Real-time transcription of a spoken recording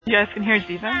guys can hear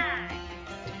Ziva?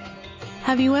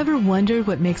 Have you ever wondered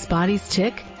what makes bodies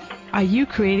tick? Are you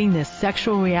creating the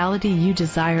sexual reality you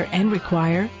desire and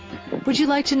require? Would you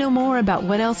like to know more about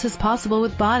what else is possible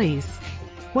with bodies?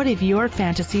 What if your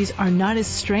fantasies are not as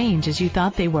strange as you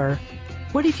thought they were?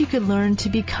 What if you could learn to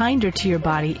be kinder to your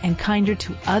body and kinder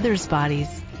to others' bodies?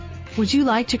 Would you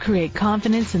like to create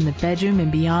confidence in the bedroom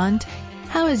and beyond?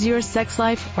 How has your sex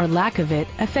life or lack of it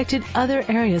affected other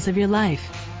areas of your life?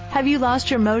 Have you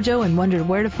lost your mojo and wondered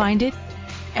where to find it?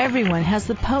 Everyone has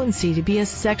the potency to be a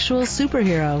sexual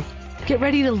superhero. Get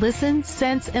ready to listen,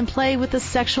 sense, and play with the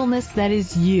sexualness that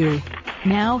is you.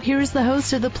 Now, here is the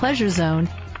host of The Pleasure Zone,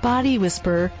 Body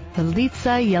Whisperer,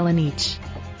 Milica Jelenic.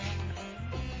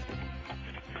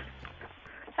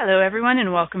 Hello, everyone,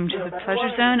 and welcome to The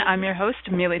Pleasure Zone. I'm your host,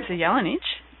 Milica Jelenic.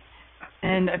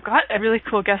 And I've got a really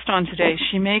cool guest on today.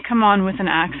 She may come on with an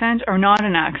accent or not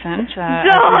an accent.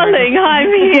 Darling, I'm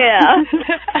here.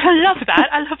 I love that.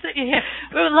 I love that you're here.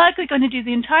 We're likely going to do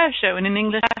the entire show in an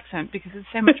English accent because it's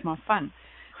so much more fun.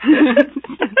 I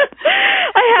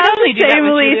have to say,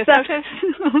 Melissa,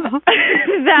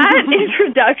 that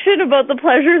introduction about the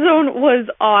Pleasure Zone was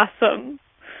awesome.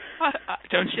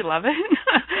 Don't you love it?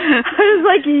 I was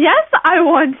like, yes, I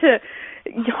want to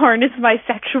harness my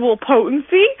sexual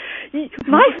potency.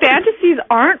 My fantasies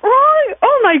aren't wrong.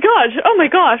 Oh my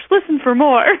gosh, listen for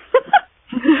more.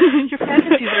 Your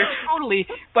fantasies are totally,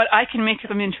 but I can make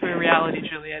them into a reality,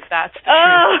 Julia. That's the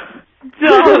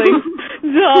truth.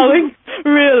 Darling,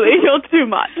 really, you're too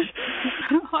much.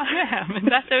 I am, and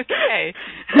that's okay.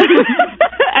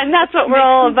 And that's what we're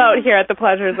all about here at the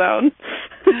Pleasure Zone.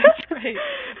 That's right.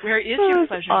 Where is your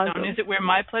pleasure awesome. zone? Is it where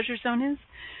my pleasure zone is?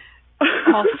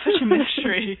 Oh, such a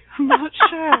mystery. I'm not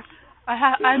sure.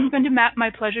 I'm going to map my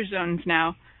pleasure zones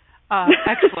now.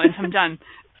 Excellent. I'm done.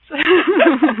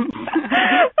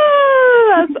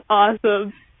 That's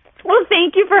awesome. Well,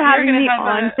 thank you for having me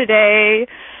on today.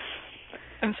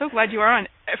 I'm so glad you are on.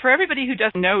 For everybody who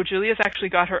doesn't know, Julia's actually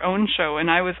got her own show, and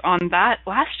I was on that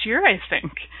last year, I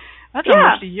think. That's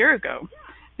almost a year ago.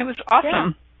 It was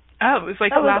awesome. Yeah. Oh, it was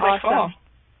like last fall.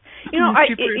 You know,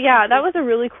 that was a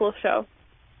really cool show.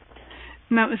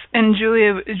 And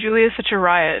Julia is such a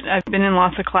riot. I've been in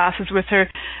lots of classes with her,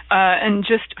 and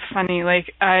just funny.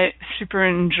 Like, I super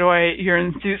enjoy your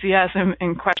enthusiasm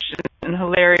and questions and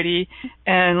hilarity,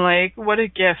 and like, what a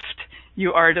gift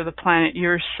you are to the planet.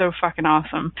 You're so fucking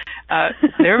awesome.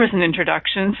 There was an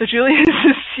introduction. So Julia is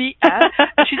a CF.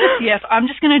 She's a CF. I'm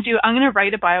going to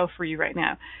write a bio for you right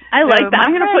now. I like that.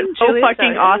 I'm going to put so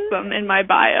fucking awesome in my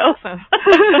bio. Awesome.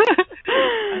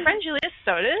 My friend Julia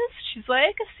Sotas, she's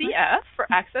like a CF for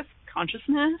Access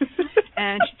Consciousness,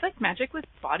 and she's like magic with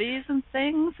bodies and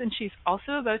things, and she's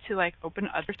also about to like open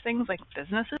other things like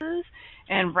businesses,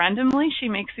 and randomly she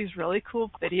makes these really cool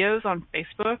videos on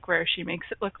Facebook where she makes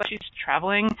it look like she's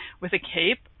traveling with a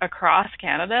cape across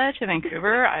Canada to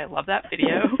Vancouver. I love that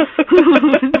video.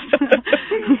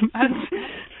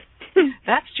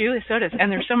 That's Julia Sotas, and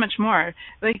there's so much more.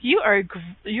 Like,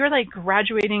 you're like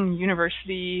graduating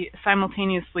university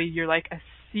simultaneously. You're like a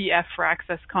CF for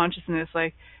Access Consciousness.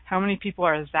 Like, how many people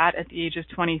are that at the age of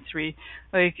 23?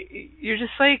 Like, you're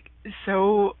just like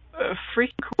so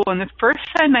freaking cool. And the first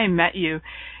time I met you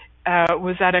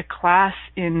was at a class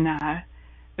in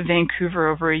Vancouver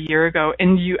over a year ago,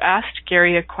 and you asked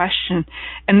Gary a question.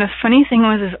 And the funny thing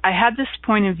was, is I had this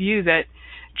point of view that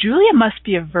Julia must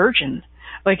be a virgin.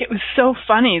 Like, it was so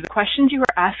funny. The questions you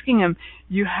were asking him,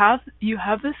 you have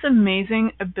this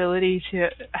amazing ability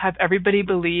to have everybody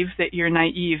believe that you're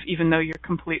naive, even though you're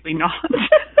completely not.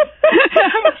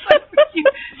 I was like,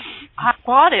 I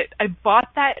bought it. I bought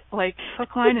that, like,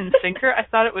 hook, line, and sinker. I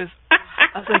was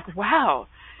like, wow,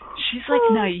 she's like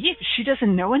naive. She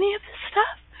doesn't know any of this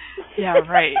stuff. Yeah,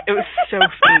 right. It was so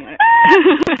funny.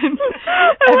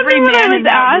 Every man in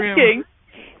that room.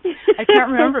 I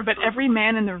can't remember, but every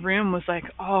man in the room was like,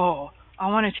 oh, I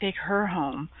want to take her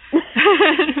home. It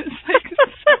was like,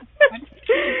 so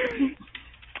funny.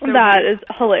 That is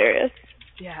hilarious.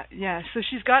 Yeah. So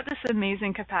she's got this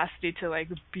amazing capacity to like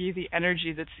be the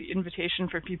energy that's the invitation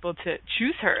for people to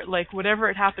choose her. Like, whatever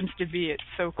it happens to be, it's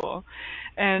so cool.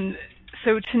 And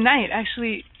so tonight,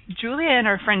 actually, Julia and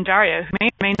our friend Daria, who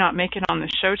may not make it on the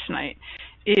show tonight,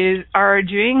 are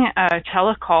doing a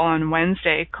telecall on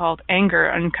Wednesday called Anger,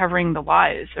 Uncovering the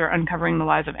Lies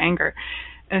of Anger.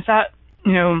 And I thought,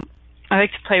 I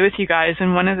like to play with you guys,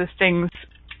 and one of the things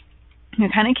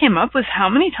that kind of came up was how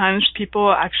many times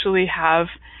people actually have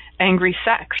angry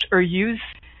sex or use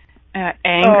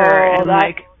anger. Oh,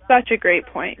 that's such a great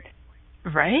point.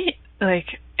 Right?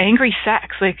 Like, angry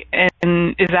sex, like,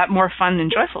 and is that more fun than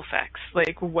joyful sex?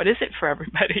 Like, what is it for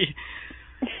everybody?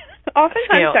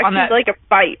 Oftentimes sex is like a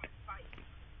fight.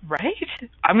 Right?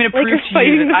 I'm going to like prove to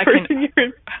you that I can... You're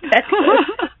in bed with.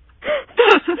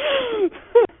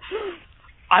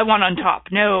 I want on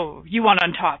top. No, you want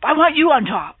on top. I want you on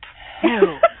top.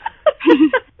 No.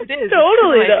 It is.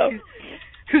 Totally, though.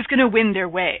 Who's going to win their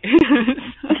way?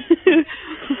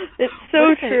 It's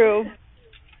so true.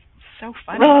 So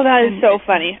funny. Oh, that is so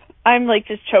funny. I'm like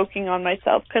just choking on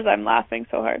myself because I'm laughing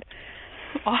so hard.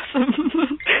 Awesome.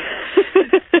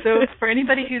 So for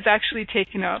anybody who's actually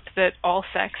taken up that all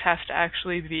sex has to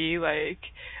actually be like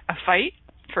a fight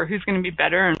for who's going to be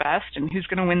better and best and who's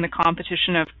going to win the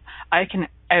competition of I can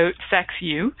out-sex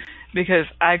you because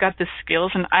I got the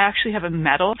skills and I actually have a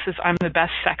medal that says I'm the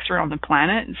best sexer on the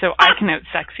planet, so I can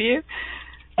out-sex you.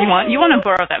 You want to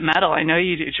borrow that medal? I know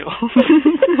you do, Jules.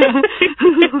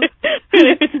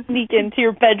 Sneak into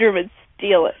your bedroom and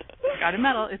steal it. Got a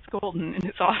medal. It's golden and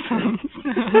it's awesome.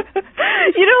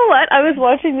 You know what? I was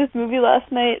watching this movie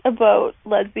last night about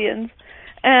lesbians,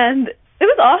 and it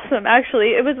was awesome.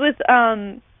 Actually, it was with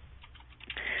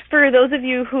for those of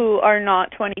you who are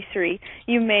not 23,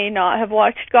 you may not have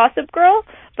watched Gossip Girl,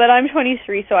 but I'm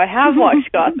 23, so I have watched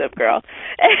Gossip Girl.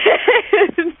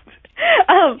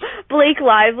 And Blake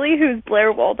Lively, who's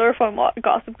Blair Waldorf on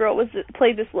Gossip Girl,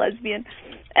 played this lesbian,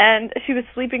 and she was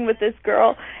sleeping with this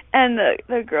girl, and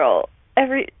the girl,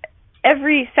 every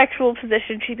sexual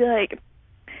position, she'd be like,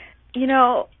 you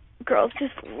know, girls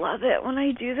just love it when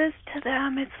I do this to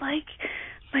them. It's like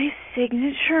my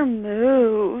signature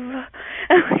move.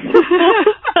 And the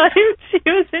whole time she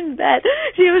was in bed,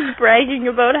 she was bragging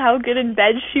about how good in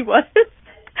bed she was.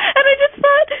 And I just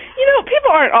thought, you know,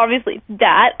 people aren't obviously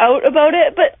that out about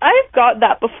it, but I've got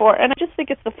that before, and I just think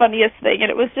it's the funniest thing,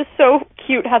 and it was just so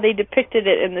cute how they depicted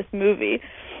it in this movie.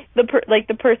 The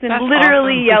person That's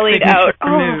literally awesome. yelling out,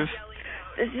 move.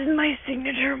 This is my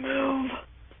signature move.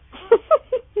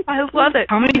 I love it.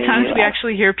 How many times do we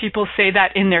actually hear people say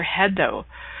that in their head, though?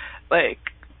 Like,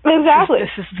 exactly.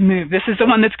 This is the move. This is the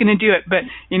one that's going to do it. But,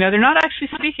 you know, they're not actually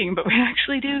speaking, but we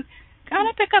actually do kind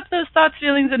of pick up those thoughts,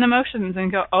 feelings, and emotions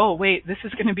and go, oh, wait, this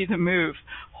is going to be the move.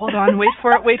 Hold on, wait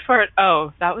for it.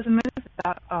 Oh, that was a move?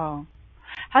 Oh.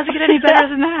 How's it get any better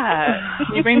than that?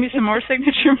 Can you bring me some more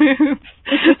signature moves?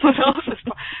 What else is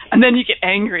fun? And then you get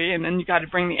angry, and then you got to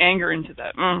bring the anger into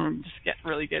that. Just get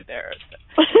really good there.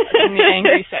 And the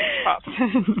angry sex pops.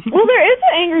 Well, there is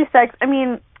an angry sex. I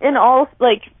mean, in all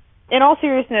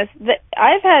seriousness,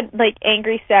 I've had like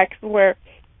angry sex where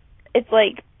it's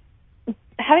like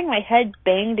having my head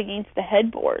banged against the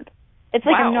headboard. It's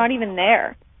like I'm not even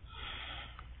there.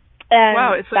 And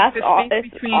wow, it's like the space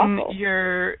between awful.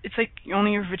 it's like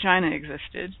only your vagina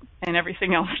existed and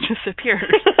everything else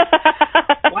disappeared.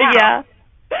 Wow. Yeah,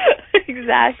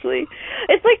 exactly.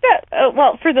 It's like that,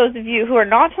 well, for those of you who are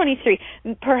not 23,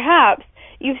 perhaps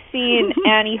you've seen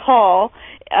Annie Hall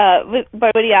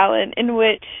by Woody Allen, in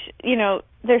which, you know,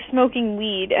 they're smoking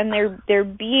weed and their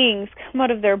beings come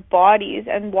out of their bodies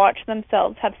and watch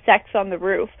themselves have sex on the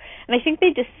roof. And I think they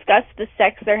discuss the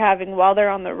sex they're having while they're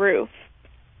on the roof.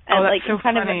 And that's like so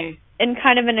funny. In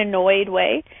kind of an annoyed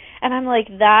way. And I'm like,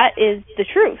 that is the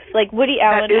truth. Like Woody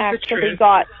Allen actually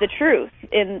got the truth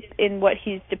in what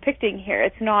he's depicting here.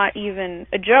 It's not even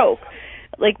a joke.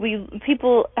 Like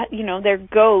people, you know, their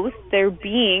ghost, their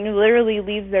being literally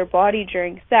leaves their body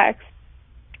during sex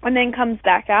and then comes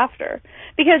back after.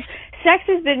 Because sex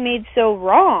has been made so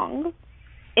wrong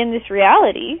in this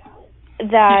reality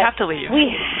that you have to leave.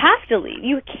 We have to leave.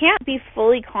 You can't be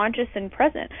fully conscious and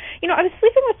present. You know, I was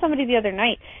sleeping with somebody the other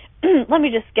night. Let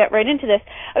me just get right into this.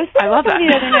 I was sleeping with somebody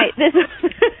the other night.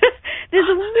 This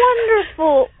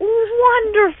wonderful,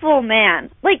 wonderful man.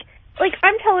 Like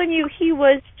I'm telling you, he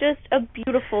was just a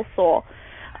beautiful soul.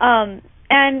 But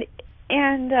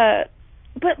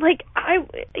like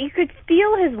you could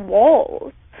feel his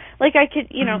walls. Like I could,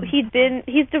 you know,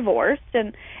 he's divorced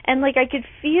and like I could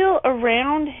feel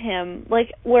around him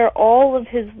like where all of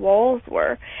his walls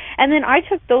were. And then I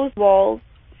took those walls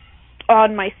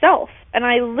on myself and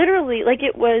I literally, like,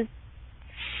 it was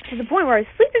to the point where I was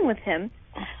sleeping with him,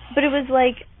 but it was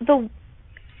like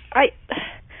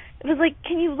it was like,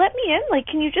 can you let me in? Like,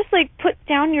 can you just like put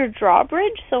down your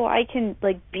drawbridge so I can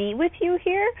like be with you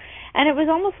here? And it was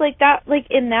almost like that, like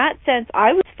in that sense,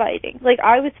 I was fighting. Like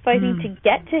I was fighting to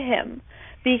get to him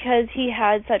because he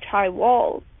had such high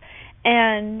walls.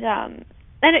 And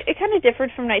it kind of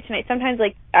differed from night to night. Sometimes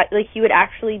like he would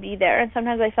actually be there, and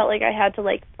sometimes I felt like I had to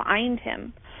like find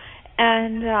him.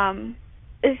 And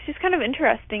it's just kind of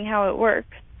interesting how it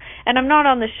works. And I'm not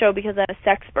on this show because I'm a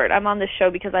sexpert. I'm on this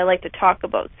show because I like to talk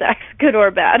about sex, good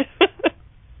or bad.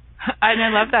 And I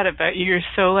love that about you. You're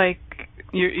so like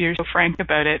You're so frank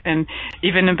about it, and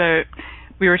even about,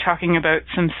 we were talking about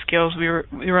some skills. We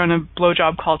were on a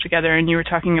blowjob call together, and you were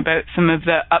talking about some of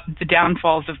the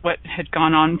downfalls of what had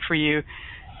gone on for you.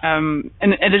 And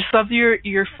I just love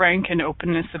your frank and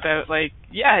openness about, like,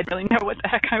 yeah, I didn't really know what the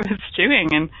heck I was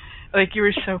doing, and like, you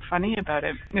were so funny about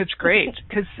it. It's great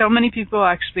because so many people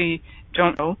actually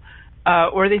don't know,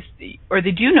 or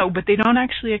they do know, but they don't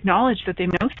actually acknowledge that they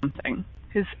know something.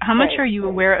 Because how much are you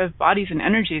aware of bodies and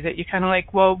energy that you kind of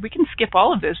like, well, we can skip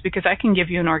all of this because I can give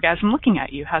you an orgasm looking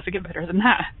at you. How's it get better than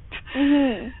that?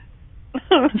 Mm-hmm.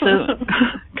 So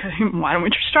why don't we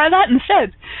just try that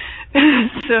instead?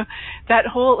 So that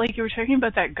whole, like, you were talking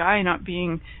about that guy not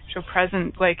being so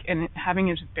present, like, and having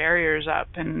his barriers up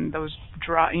and those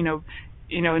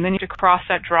and then you have to cross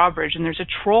that drawbridge, and there's a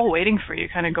troll waiting for you,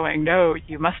 kind of going, no,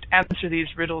 you must answer these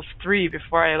riddles 3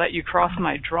 before I let you cross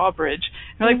my drawbridge.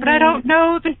 And you're like, but I don't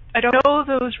know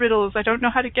those riddles. I don't know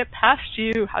how to get past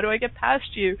you. How do I get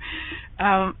past you?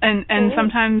 And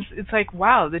sometimes it's like,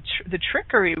 wow, the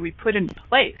trickery we put in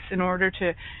place in order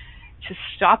to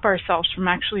stop ourselves from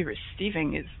actually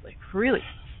receiving is, like, really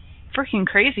freaking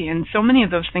crazy. And so many of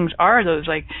those things are those,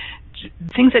 like,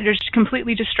 things that are just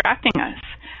completely distracting us.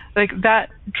 Like,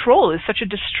 that troll is such a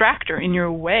distractor in your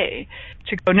way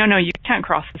to go, no, you can't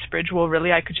cross this bridge. Well,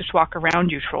 really, I could just walk around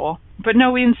you, troll. But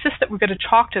no, we insist that we're going to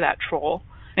talk to that troll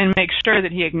and make sure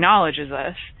that he acknowledges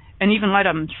us and even let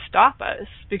him stop us,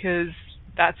 because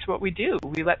that's what we do.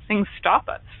 We let things stop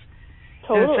us.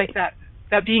 Totally. And it's like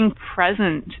that being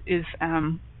present is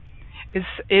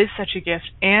such a gift.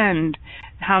 And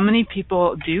how many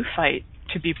people do fight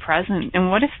to be present? And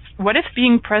what if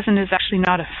being present is actually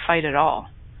not a fight at all?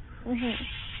 Mm-hmm.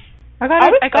 I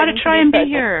gotta try and be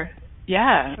here.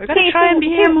 Yeah, I gotta try and be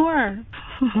here more.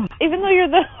 Even though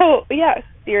you're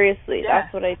seriously,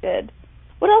 that's what I did.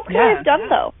 What else could I have done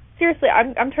though? Seriously,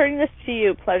 I'm turning this to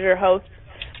you, pleasure host.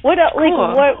 What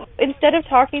instead of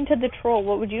talking to the troll,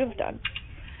 what would you have done?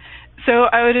 So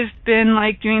I would have been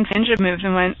like doing ninja moves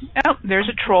and went, oh, there's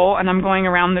a troll, and I'm going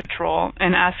around the troll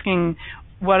and asking,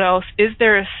 what else? Is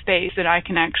there a space that I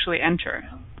can actually enter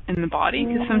in the body?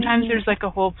 Because sometimes there's like a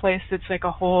whole place that's like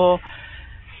a whole,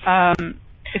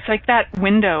 it's like that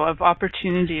window of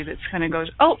opportunity that's kind of goes,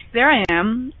 oh, there I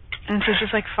am. And so it's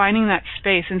just like finding that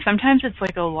space. And sometimes it's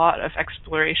like a lot of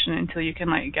exploration until you can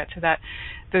like get to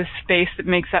the space that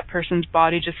makes that person's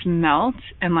body just melt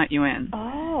and let you in.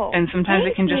 Oh, and sometimes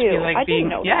it can just be like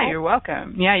that. You're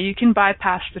welcome. Yeah, you can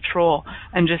bypass the troll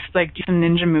and just like do some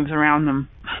ninja moves around them.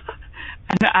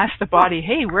 And ask the body,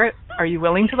 hey, where are you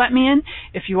willing to let me in?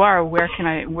 If you are,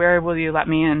 where will you let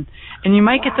me in? And you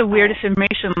might get the weirdest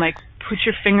information, like put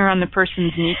your finger on the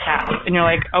person's kneecap, and you're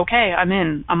like, okay, I'm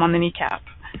in. I'm on the kneecap.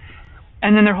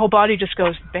 And then their whole body just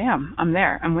goes, bam, I'm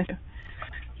there. I'm with you.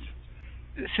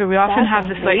 So we often have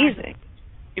this amazing.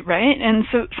 Like, right? And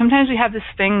so sometimes we have this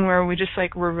thing where we just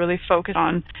like, we're really focused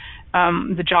on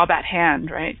the job at hand,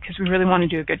 right? Because we really want to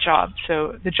do a good job.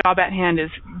 So the job at hand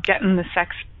is getting the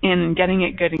sex in and getting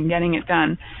it good and getting it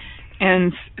done.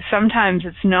 And sometimes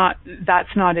that's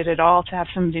not it at all, to have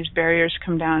some of these barriers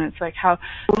come down. It's like, how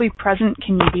fully present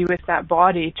can you be with that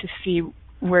body to see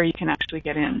where you can actually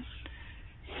get in?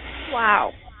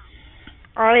 Wow.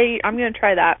 I'm going to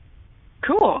try that.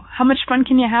 Cool. How much fun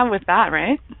can you have with that,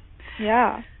 right?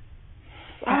 Yeah.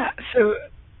 Wow.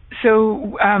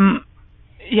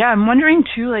 I'm wondering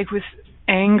too, like with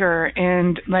anger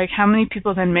and like how many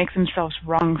people then make themselves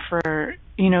wrong for,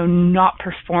 not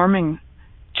performing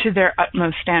to their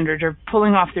utmost standard or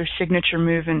pulling off their signature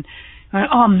move and going,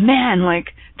 oh man,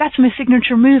 like that's my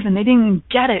signature move and they didn't even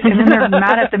get it, and then they're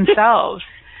mad at themselves.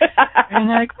 And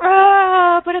they're like,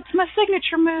 but it's my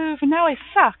signature move and now I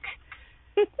suck.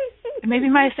 And maybe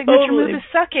my signature move is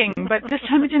sucking, but this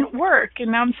time it didn't work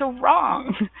and now I'm so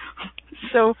wrong.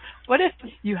 So what if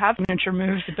you have signature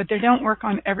moves, but they don't work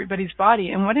on everybody's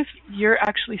body? And what if your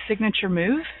actually signature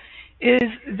move is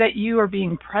that you are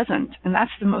being present, and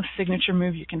that's the most signature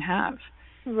move you can have.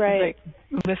 Right. It's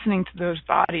like listening to those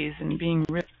bodies and being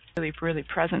really, really, really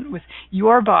present with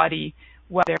your body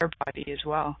while their body as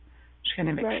well. Just kind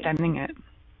of extending it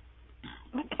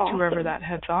to wherever that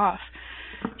heads off.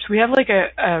 So we have like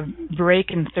a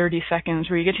break in 30 seconds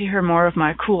where you get to hear more of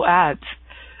my cool ads.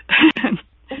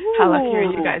 I love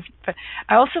hearing you guys. But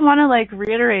I also want to like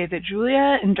reiterate that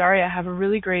Julia and Daria have a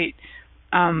really great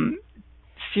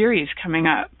series coming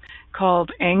up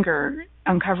called Anger,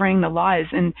 Uncovering the Lies.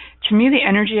 And to me, the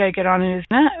energy I get on it is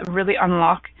to really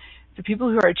unlock the people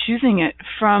who are choosing it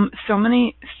from so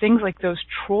many things like those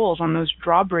trolls on those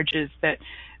drawbridges that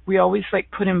we always like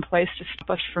put in place to stop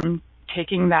us from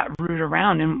taking that route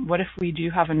around. And what if we do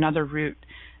have another route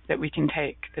that we can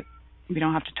take that we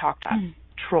don't have to talk that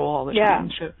troll all the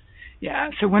time. So, yeah.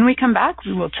 So when we come back,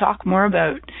 we will talk more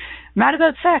about Mad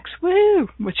About Sex. Woohoo!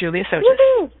 With Julia Sotas.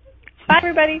 Woohoo! Bye,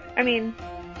 everybody.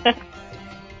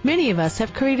 Many of us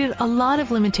have created a lot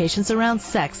of limitations around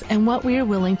sex and what we are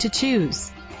willing to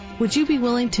choose. Would you be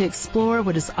willing to explore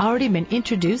what has already been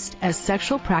introduced as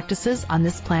sexual practices on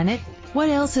this planet? What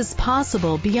else is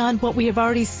possible beyond what we have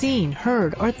already seen,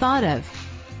 heard, or thought of?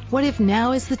 What if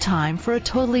now is the time for a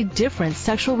totally different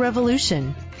sexual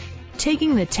revolution?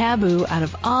 Taking the taboo out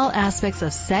of all aspects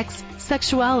of sex,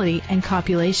 sexuality, and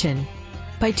copulation.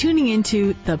 By tuning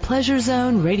into The Pleasure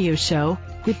Zone radio show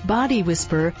with body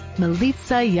whisperer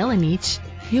Milica Jelenic,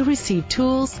 you'll receive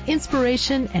tools,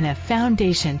 inspiration, and a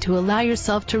foundation to allow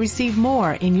yourself to receive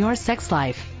more in your sex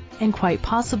life, and quite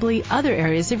possibly other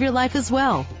areas of your life as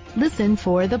well. Listen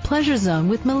for The Pleasure Zone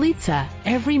with Milica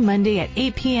every Monday at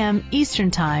 8 p.m. Eastern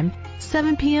Time,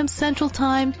 7 p.m. Central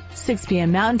Time, 6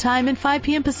 p.m. Mountain Time, and 5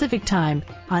 p.m. Pacific Time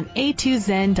on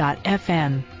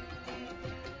a2zen.fm.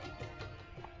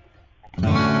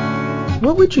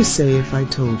 What would you say if I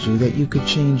told you that you could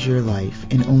change your life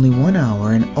in only 1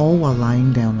 hour and all while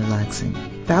lying down relaxing?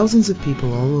 Thousands of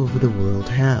people all over the world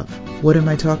have. What am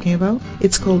I talking about?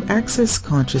 It's called Access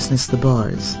Consciousness, the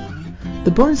bars.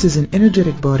 The bars is an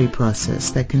energetic body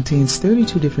process that contains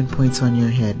 32 different points on your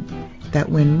head that,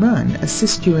 when run,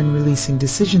 assist you in releasing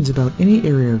decisions about any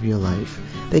area of your life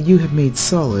that you have made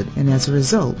solid and as a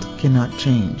result cannot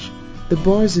change. The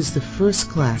bars is the first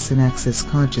class in Access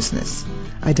Consciousness,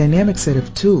 a dynamic set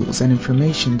of tools and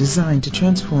information designed to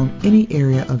transform any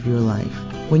area of your life.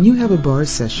 When you have a bars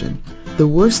session, the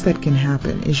worst that can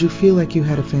happen is you feel like you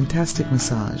had a fantastic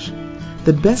massage.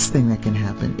 The best thing that can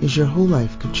happen is your whole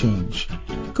life could change.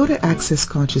 Go to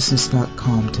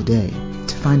accessconsciousness.com today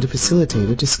to find a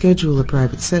facilitator to schedule a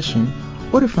private session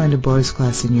or to find a bars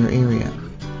class in your area.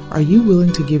 Are you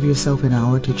willing to give yourself an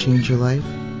hour to change your life?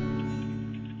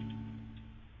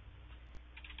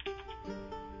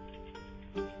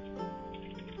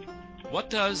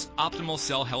 What does optimal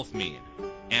cell health mean,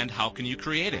 and how can you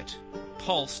create it?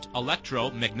 Pulsed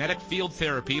electromagnetic field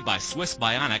therapy by Swiss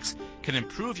Bionics can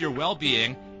improve your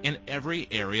well-being in every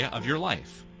area of your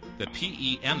life. The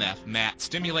PEMF mat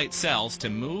stimulates cells to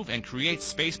move and create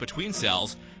space between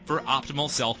cells for optimal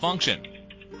cell function.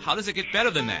 How does it get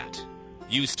better than that?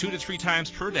 Use 2 to 3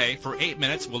 times per day for 8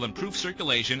 minutes will improve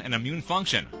circulation and immune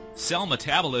function. Cell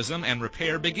metabolism and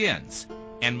repair begins,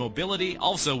 and mobility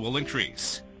also will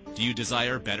increase. Do you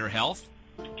desire better health?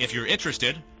 If you're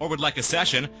interested or would like a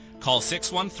session, call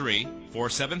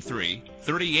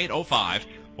 613-473-3805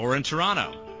 or in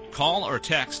Toronto. Call or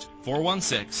text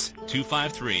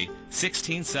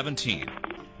 416-253-1617.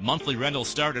 Monthly rentals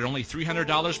start at only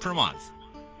 $300 per month.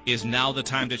 Is now the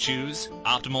time to choose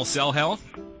optimal cell health?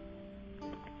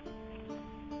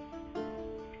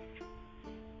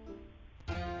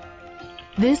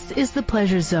 This is The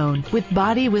Pleasure Zone with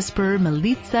body whisperer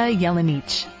Milica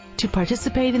Jelenic. To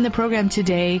participate in the program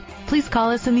today, please call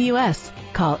us in the U.S.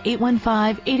 Call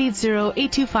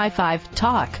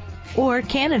 815-880-8255-TALK or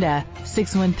Canada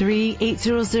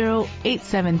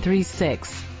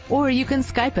 613-800-8736. Or you can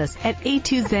Skype us at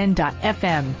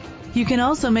a2zen.fm. You can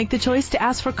also make the choice to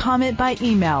ask for comment by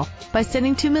email by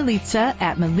sending to Milica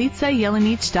at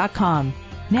milicajelenic.com.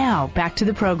 Now, back to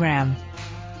the program.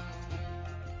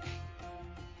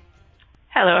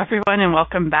 Hello, everyone, and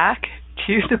welcome back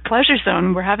to the Pleasure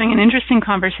Zone. We're having an interesting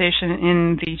conversation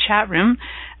in the chat room.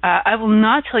 I will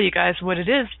not tell you guys what it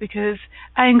is because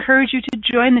I encourage you to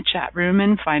join the chat room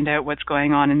and find out what's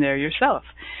going on in there yourself.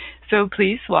 So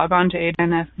please log on to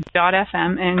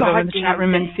a2zen.fm and go in the chat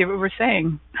room and see what we're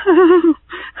saying.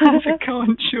 How's it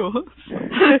going, Jules?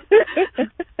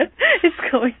 It's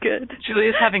going good.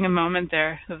 Julia's having a moment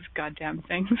there. Those goddamn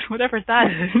things, whatever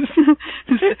that is.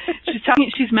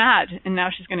 She's mad, and now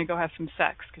she's going to go have some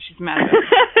sex because she's mad about it.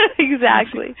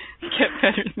 Exactly. Get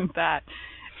better than that.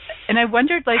 And I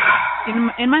wondered, like,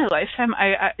 in my lifetime,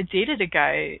 I dated a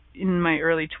guy in my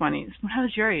early 20s. When I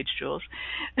was your age, Jules.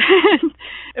 And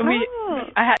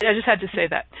I just had to say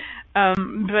that.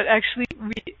 But actually,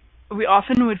 we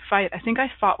often would fight. I think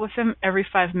I fought with him every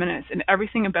 5 minutes, and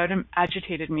everything about him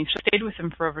agitated me. So I stayed with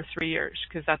him for over 3 years,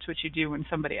 because that's what you do when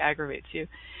somebody aggravates you.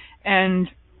 And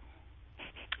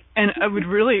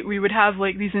we would have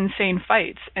like these insane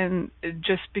fights, and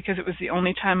just because it was the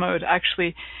only time I would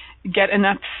actually get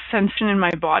enough sensation in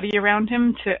my body around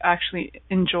him to actually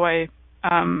enjoy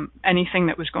anything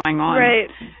that was going on. Right.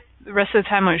 The rest of the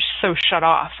time I was so shut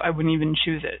off, I wouldn't even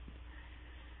choose it.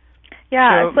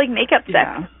 Yeah, so, it's like makeup sex.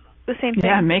 Yeah. The same thing.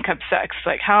 Yeah, makeup sex.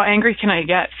 Like, how angry can I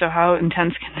get? So how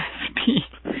intense can this be?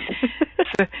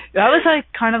 So that was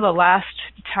like kind of the last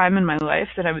time in my life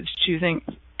that I was choosing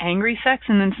angry sex,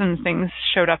 and then some things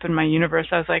showed up in my universe.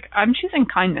 I was like, I'm choosing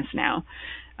kindness now,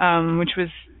 which was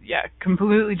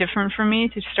completely different for me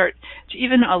to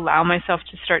even allow myself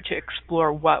to start to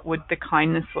explore what would the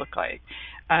kindness look like.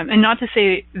 And not to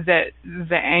say that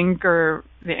the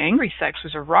angry sex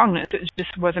was a wrongness. It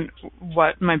just wasn't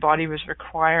what my body was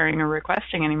requiring or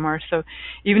requesting anymore. So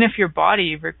even if your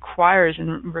body requires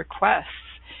and requests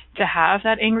to have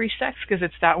that angry sex, because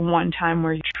it's that one time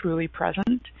where you're truly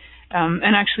present.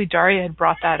 And actually, Daria had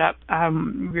brought that up.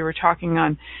 We were talking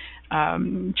on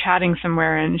chatting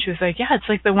somewhere, and she was like, yeah, it's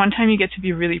like the one time you get to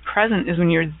be really present is when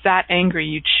you're that angry,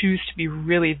 you choose to be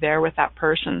really there with that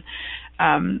person.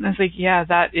 I was like, yeah,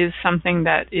 that is something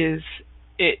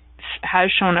it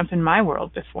has shown up in my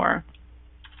world before.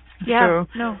 Yeah,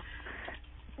 no.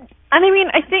 And I mean,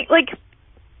 I think, like,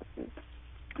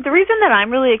 the reason that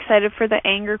I'm really excited for the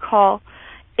anger call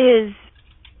is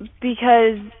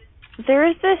because there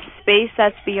is this space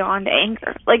that's beyond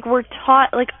anger. Like, we're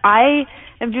taught, like, I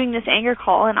am doing this anger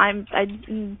call,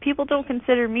 and people don't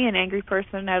consider me an angry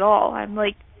person at all. I'm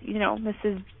like,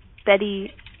 Mrs.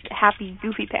 Betty Happy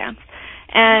Goofy Pants.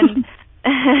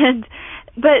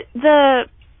 But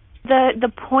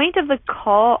the point of the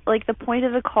call,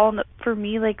 for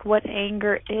me, like, what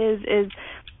anger is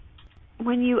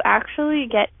when you actually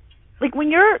get, like, when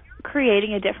you're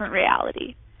creating a different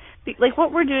reality. Like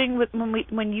what we're doing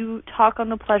when you talk on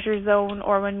the pleasure zone,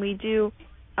 or when we do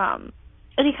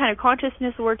any kind of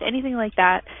consciousness work, anything like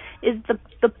that, is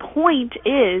the point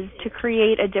is to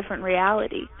create a different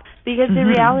reality, because the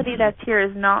reality that's here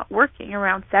is not working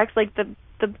around sex. Like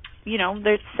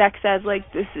there's sex as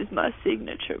like, this is my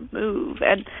signature move,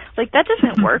 and like that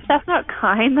doesn't work. That's not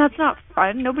kind. That's not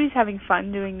fun. Nobody's having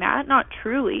fun doing that. Not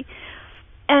truly.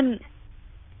 And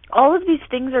all of these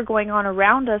things are going on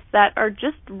around us that are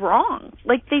just wrong.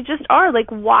 Like, they just are. Like,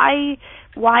 why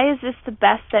is this the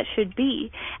best that should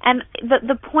be? And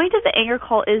the point of the anger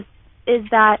call is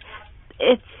that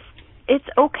it's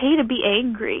okay to be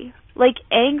angry. Like,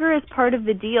 anger is part of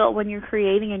the deal when you're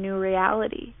creating a new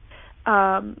reality.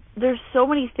 There's so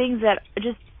many things that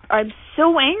I'm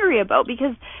so angry about,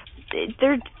 because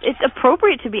it's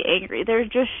appropriate to be angry. There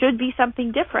just should be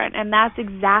something different, and that's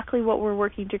exactly what we're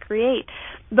working to create.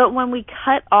 But when we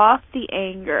cut off the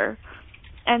anger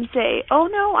and say, oh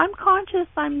no, I'm conscious,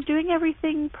 I'm doing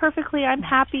everything perfectly, I'm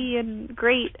happy and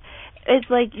great, it's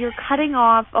like you're cutting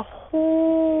off a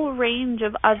whole range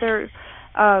of other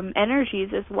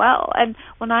energies as well. And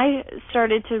when I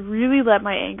started to really let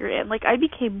my anger in, like, I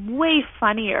became way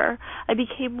funnier, I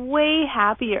became way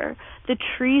happier, the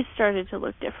trees started to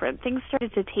look different, things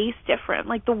started to taste different,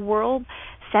 like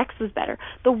sex was better.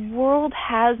 The world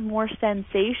has more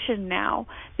sensation now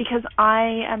because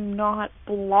I am not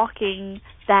blocking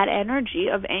that energy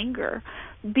of anger,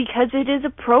 because it is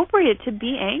appropriate to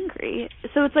be angry.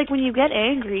 So it's like, when you get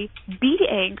angry, be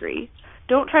angry.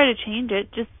 Don't try to change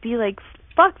it. Just be like,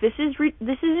 fuck, this is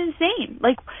insane.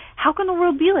 Like, how can the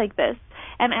world be like this?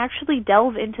 And actually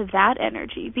delve into that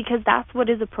energy, because that's what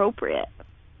is appropriate.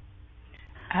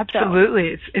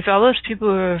 Absolutely. So. It's all those people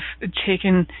who have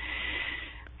taken,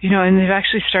 and they've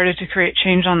actually started to create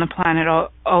change on the planet,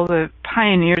 all the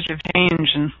pioneers of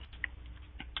change, and,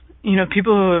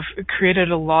 people who have created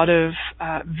a lot of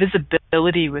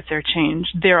visibility with their change.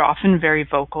 They're often very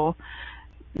vocal.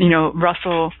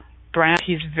 Russell Brand,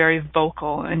 he's very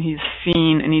vocal, and he's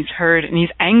seen, and he's heard, and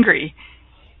he's angry.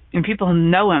 And people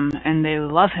know him, and they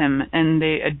love him, and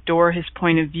they adore his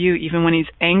point of view, even when he's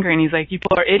angry, and he's like, you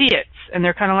people are idiots. And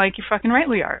they're kind of like, you're fucking right,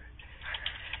 we are.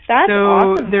 That's so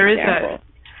awesome. There example. is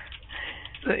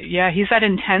that, he's that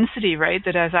intensity, right,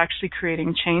 that is actually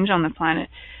creating change on the planet.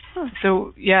 Huh.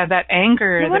 So, that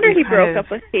anger. No wonder he broke up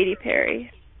with Katy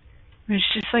Perry.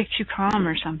 It's just like too calm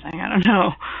or something. I don't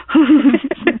know.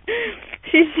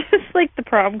 She's just like the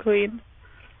prom queen.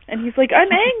 And he's like,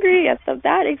 I'm angry at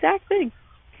that exact thing.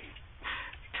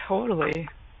 Totally.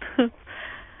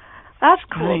 That's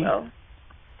cool, though.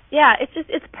 Yeah,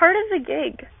 it's part of the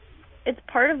gig. It's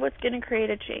part of what's going to create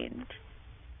a change.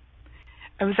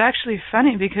 It was actually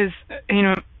funny because,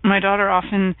 my daughter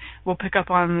often will pick up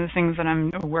on the things that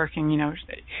I'm working,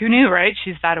 who knew, right?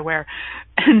 She's that aware.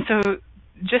 And so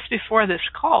just before this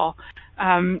call,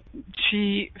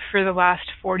 she, for the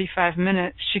last 45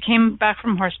 minutes, she came back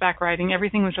from horseback riding.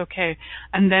 Everything was okay.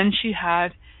 And then she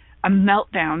had a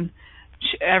meltdown.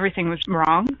 Everything was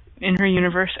wrong in her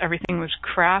universe. Everything was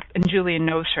crap. And Julia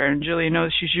knows her. And Julia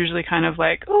knows she's usually kind of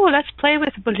like, oh, let's play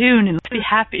with a balloon and let's be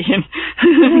happy.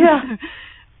 And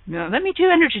No, let me do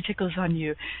energy tickles on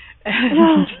you.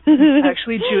 And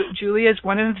actually, Julia is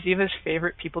one of Ziva's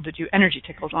favorite people to do energy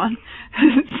tickles on.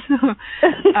 So,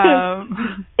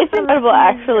 it's incredible,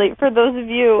 actually, for those of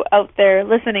you out there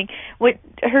listening.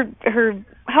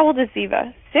 How old is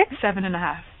Ziva? 6?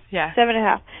 7.5. Yeah.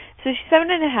 7.5. So she's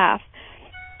 7.5,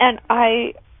 and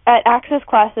at Access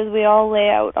classes, we all lay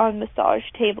out on massage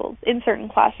tables in certain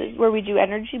classes where we do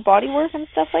energy body work and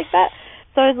stuff like that.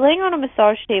 So I was laying on a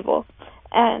massage table,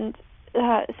 and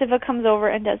Siva comes over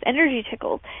and does energy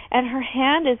tickles, and her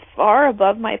hand is far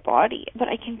above my body, but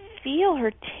I can feel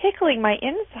her tickling my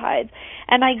insides,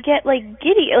 and I get like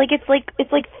giddy, it's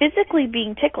like physically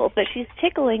being tickled, but she's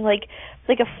tickling like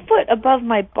a foot above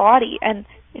my body, and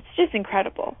it's just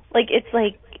incredible.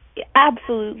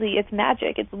 Absolutely, it's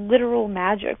magic. It's literal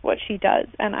magic what she does,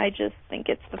 and I just think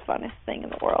it's the funnest thing in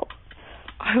the world.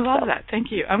 I love that.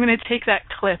 Thank you. I'm going to take that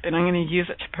clip and I'm going to use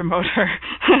it to promote her.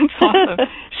 It's awesome.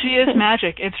 She is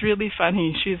magic. It's really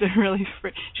funny. She's really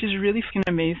freaking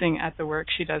amazing at the work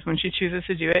she does when she chooses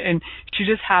to do it, and she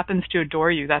just happens to adore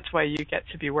you. That's why you get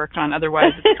to be worked on.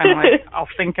 Otherwise, it's kind of like, I'll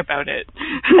think about it.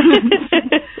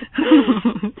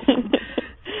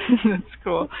 That's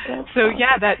cool. So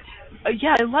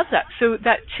I love that. So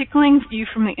that tickling you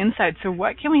from the inside. So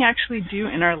what can we actually do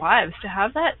in our lives to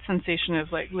have that sensation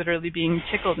of like literally being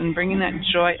tickled and bringing that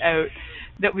joy out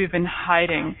that we've been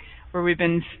hiding, or we've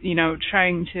been,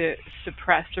 trying to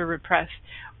suppress or repress?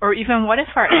 Or even what if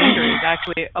our anger is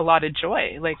actually a lot of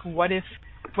joy? Like what if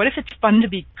it's fun to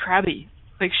be crabby?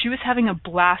 Like she was having a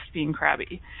blast being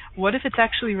crabby. What if it's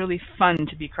actually really fun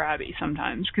to be crabby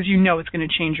sometimes, because it's going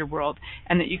to change your world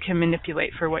and that you can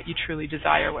manipulate for what you truly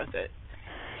desire with it?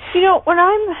 When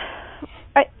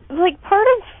part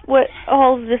of what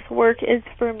all of this work is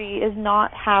for me is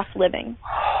not half living.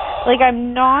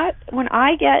 I'm not, when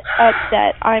I get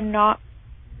upset, I'm not,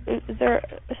 is there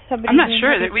somebody? I'm not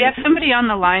sure. That we have somebody on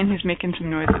the line who's making some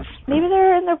noises. Maybe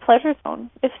they're in their pleasure zone.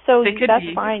 If so,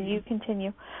 that's fine. You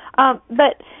continue.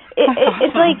 But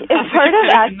it's part of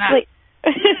actually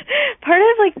part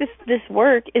of this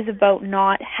work is about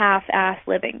not half-ass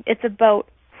living. It's about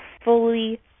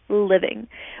fully living,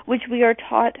 which we are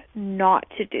taught not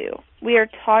to do. We are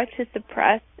taught to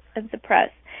suppress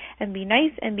and be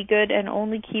nice and be good and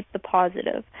only keep the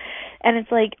positive. And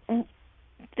it's like,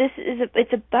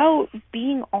 it's about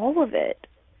being all of it.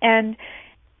 And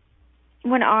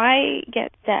when I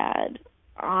get sad,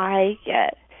 I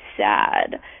get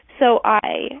sad. So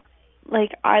I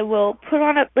will put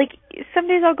on some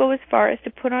days I'll go as far as to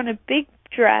put on a big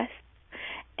dress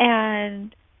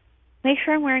and make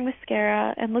sure I'm wearing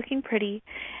mascara and looking pretty,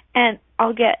 and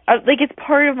I'll get, it's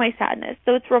part of my sadness,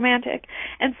 so it's romantic.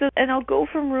 And I'll go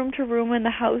from room to room in the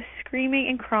house screaming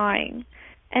and crying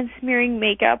and smearing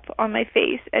makeup on my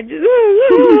face and just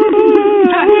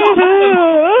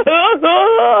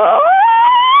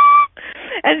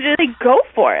and just go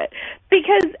for it.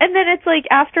 And then it's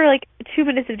after 2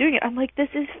 minutes of doing it, I'm like, this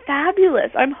is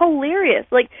fabulous. I'm hilarious.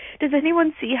 Does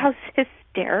anyone see how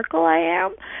hysterical I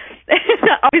am?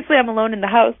 Obviously I'm alone in the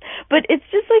house, but it's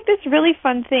just this really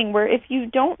fun thing where if you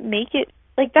don't make it,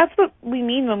 that's what we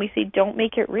mean when we say don't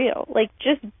make it real.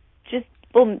 Just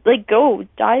go,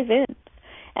 dive in.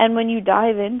 And when you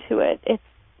dive into it, it's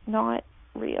not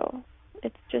real.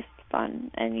 It's just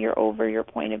fun, and you're over your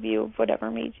point of view of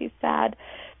whatever made you sad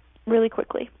really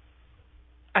quickly.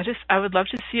 I would love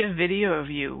to see a video of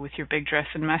you with your big dress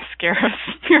and mascara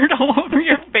smeared all over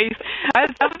your face.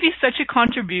 That would be such a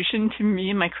contribution to me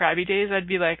in my crabby days. I'd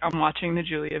be like, I'm watching the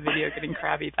Julia video getting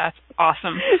crabby. That's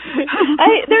awesome.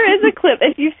 There is a clip.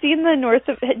 If you've seen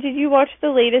did you watch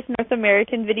the latest North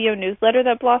American video newsletter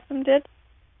that Blossom did?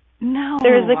 No.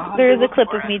 There is a clip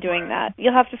of me doing that.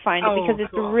 You'll have to find it because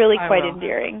it's really quite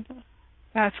endearing.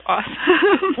 That's awesome.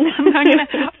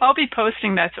 I'll be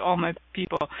posting that to all my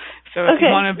people. So if you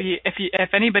want to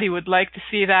if anybody would like to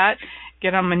see that,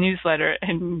 get on my newsletter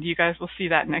and you guys will see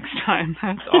that next time.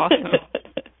 That's awesome.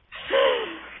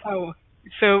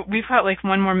 So we've got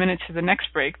 1 more minute to the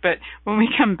next break, but when we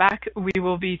come back, we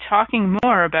will be talking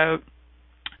more about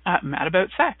mad about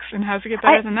sex and how to get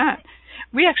better than that.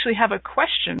 We actually have a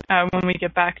question when we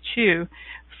get back too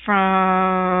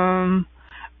from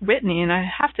Whitney, and I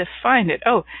have to find it.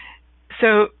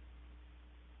 So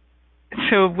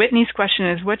Whitney's question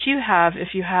is, what do you have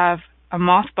if you have a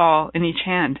mothball in each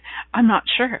hand? I'm not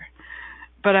sure,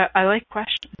 but I like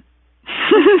questions.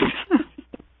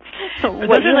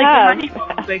 What do you have?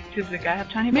 Does the guy have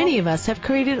tiny balls? Many of us have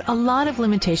created a lot of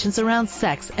limitations around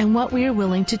sex and what we are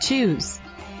willing to choose.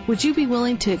 Would you be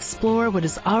willing to explore what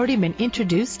has already been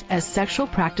introduced as sexual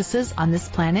practices on this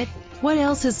planet? What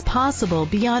else is possible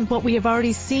beyond what we have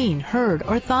already seen, heard,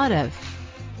 or thought of?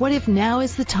 What if now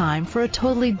is the time for a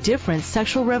totally different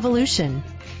sexual revolution?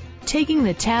 Taking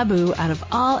the taboo out of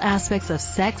all aspects of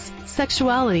sex,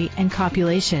 sexuality, and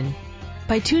copulation.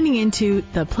 By tuning into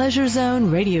the Pleasure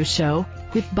Zone radio show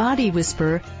with body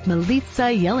whisperer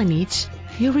Milica Jelenic,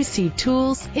 you'll receive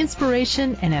tools,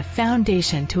 inspiration, and a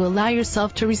foundation to allow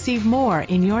yourself to receive more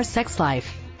in your sex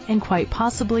life, and quite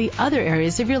possibly other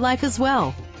areas of your life as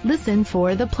well. Listen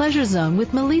for The Pleasure Zone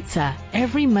with Milica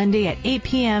every Monday at 8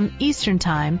 p.m. Eastern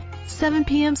Time, 7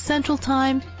 p.m. Central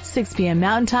Time, 6 p.m.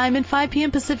 Mountain Time, and 5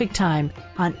 p.m. Pacific Time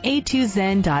on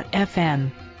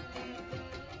a2zen.fm.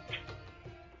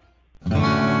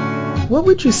 What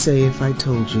would you say if I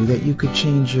told you that you could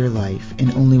change your life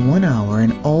in only 1 hour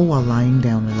and all while lying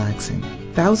down relaxing?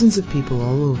 Thousands of people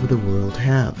all over the world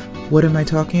have. What am I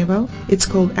talking about? It's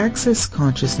called Access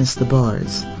Consciousness, the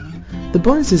bars. The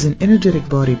bars is an energetic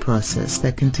body process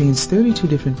that contains 32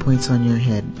 different points on your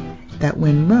head that,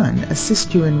 when run,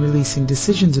 assist you in releasing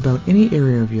decisions about any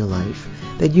area of your life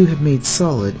that you have made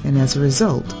solid and as a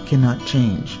result cannot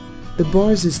change. The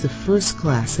bars is the first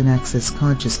class in Access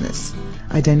Consciousness,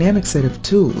 a dynamic set of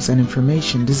tools and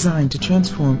information designed to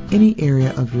transform any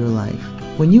area of your life.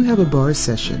 When you have a bar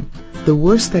session, the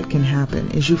worst that can happen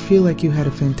is you feel like you had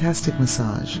a fantastic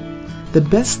massage. The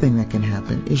best thing that can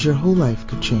happen is your whole life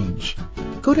could change.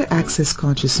 Go to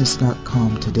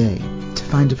accessconsciousness.com today to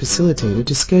find a facilitator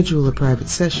to schedule a private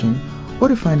session or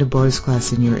to find a bars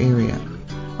class in your area.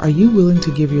 Are you willing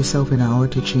to give yourself an hour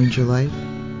to change your life?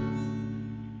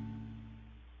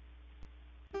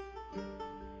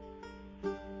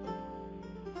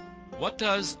 What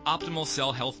does optimal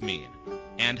cell health mean,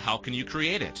 and how can you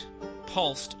create it?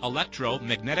 Pulsed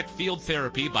electromagnetic field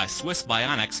therapy by Swiss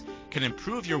Bionics can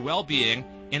improve your well-being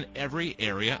in every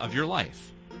area of your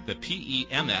life. The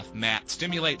PEMF mat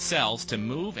stimulates cells to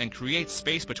move and create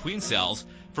space between cells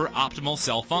for optimal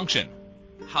cell function.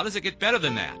 How does it get better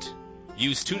than that?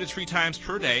 Use 2 to 3 times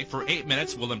per day for 8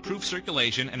 minutes will improve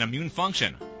circulation and immune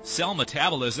function. Cell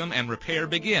metabolism and repair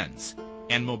begins,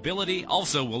 and mobility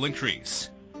also will increase.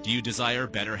 Do you desire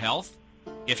better health?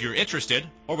 If you're interested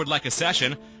or would like a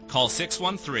session, call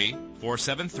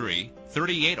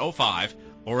 613-473-3805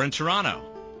 or in Toronto.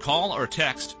 Call or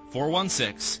text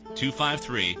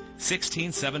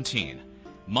 416-253-1617.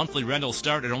 Monthly rentals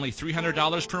start at only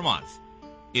 $300 per month.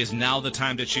 Is now the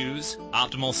time to choose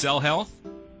optimal cell health?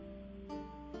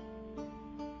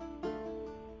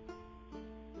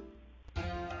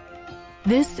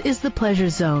 This is the Pleasure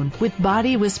Zone with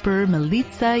body whisperer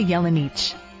Milica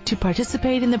Jelenic. To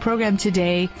participate in the program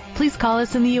today, please call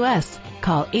us in the U.S.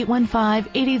 Call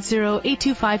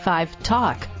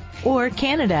 815-880-8255-TALK or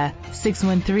Canada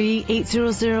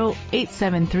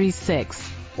 613-800-8736.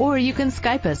 Or you can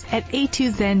Skype us at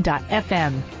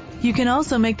a2zen.fm. You can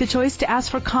also make the choice to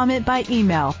ask for comment by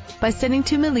email by sending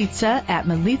to Milica at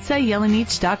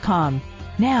milicajelenic.com.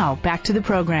 Now, back to the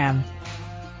program.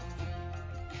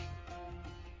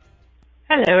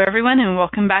 Hello, everyone, and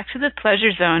welcome back to the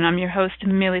Pleasure Zone. I'm your host,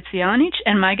 Milica Jelenic,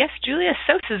 and my guest, Julia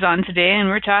Sotas, is on today, and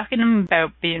we're talking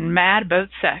about being mad about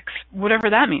sex, whatever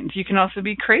that means. You can also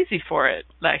be crazy for it.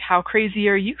 Like, how crazy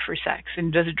are you for sex,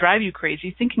 and does it drive you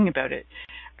crazy thinking about it?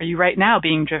 Are you right now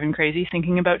being driven crazy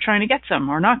thinking about trying to get some,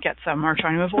 or not get some, or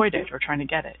trying to avoid it, or trying to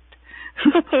get it?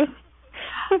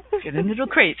 Getting a little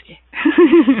crazy.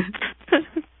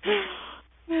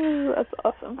 That's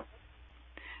awesome.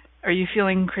 Are you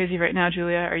feeling crazy right now,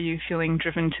 Julia? Are you feeling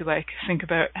driven to think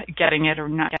about getting it or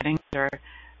not getting it, or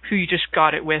who you just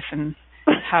got it with and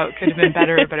how it could have been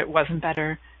better but it wasn't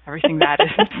better? Everything that is.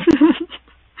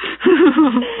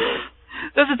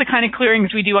 Those are the kind of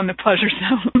clearings we do on the Pleasure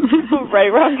Zone.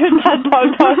 Right, we're on good talk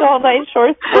all night,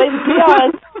 short plays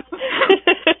beyond.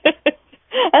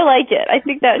 I like it. I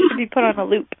think that should be put on a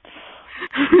loop.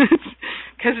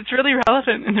 Because it's really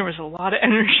relevant, and there was a lot of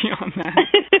energy on that.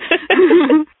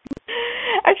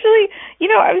 Actually,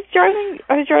 I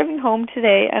was driving home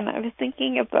today, and I was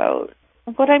thinking about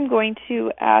what I'm going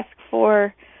to ask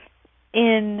for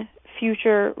in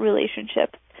future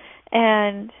relationships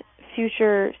and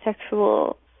future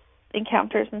sexual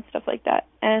encounters and stuff like that.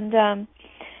 And I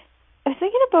was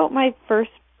thinking about my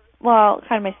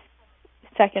my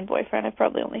second boyfriend. I've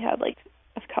probably only had a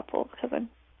couple because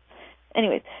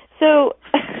anyways, so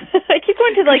I keep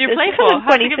going to you're this. Playful.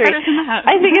 How do you get better than that?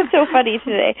 I think it's so funny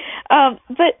today.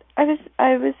 But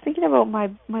I was thinking about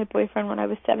my boyfriend when I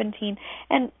was 17,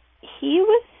 and he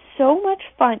was so much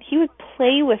fun. He would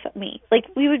play with me.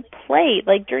 We would play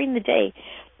during the day.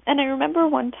 And I remember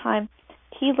one time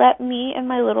he let me and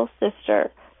my little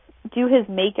sister do his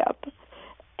makeup.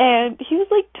 And he was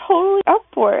like totally up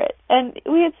for it, and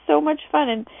we had so much fun.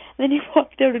 And then he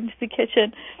walked out into the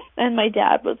kitchen, and my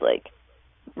dad was like,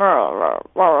 and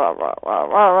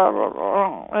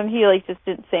he like just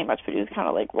didn't say much, but he was kind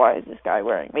of like, why is this guy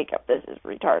wearing makeup? This is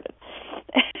retarded.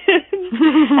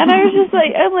 And I was just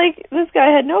like, and like this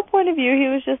guy had no point of view. He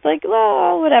was just like,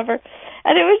 oh, whatever.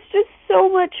 And it was just so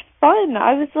much fun.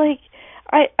 I was like,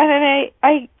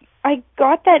 I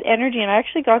got that energy, and I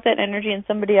actually got that energy in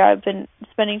somebody I've been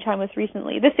spending time with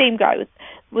recently. The same guy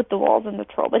with the walls and the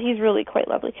troll, but he's really quite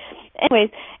lovely. Anyways,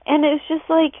 and it's just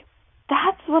like,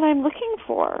 that's what I'm looking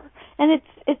for. And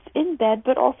it's in bed,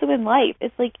 but also in life.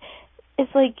 It's like,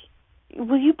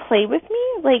 will you play with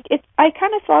me? Like, I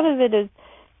kind of thought of it as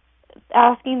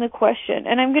asking the question,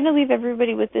 and I'm going to leave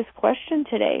everybody with this question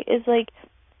today, is like,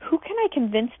 who can I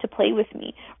convince to play with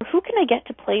me? Or who can I get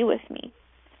to play with me?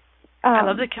 I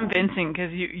love the convincing,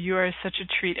 because you are such a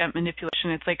treat at manipulation.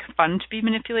 It's like fun to be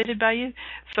manipulated by you.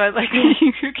 So I like,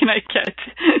 who can I get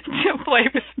to play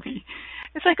with me?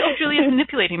 It's like, oh, Julia's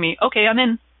manipulating me. Okay, I'm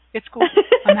in. It's cool.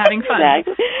 I'm having fun.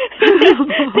 Exactly.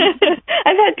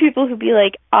 I've had people who be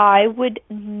like, I would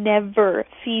never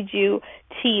feed you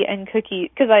tea and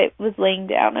cookies, because I was laying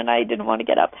down and I didn't want to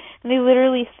get up. And they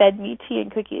literally fed me tea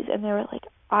and cookies, and they were like,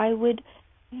 I would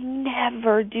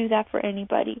never do that for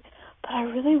anybody, but I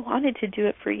really wanted to do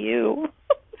it for you.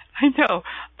 I know.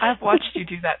 I've watched you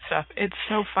do that stuff. It's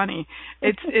so funny.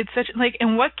 It's such like,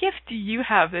 and what gift do you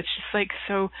have that's just like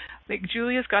so, like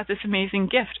Julia's got this amazing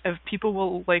gift of people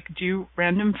will like do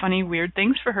random funny weird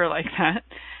things for her like that.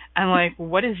 And like,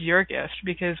 what is your gift?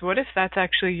 Because what if that's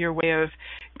actually your way of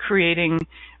creating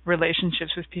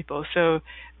relationships with people? So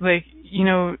like, you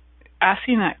know,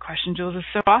 asking that question, Jules, is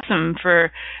so awesome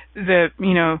for the,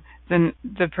 you know,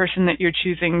 the person that you're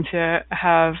choosing to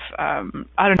have, I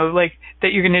don't know, like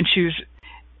that you're going to choose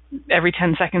every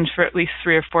 10 seconds for at least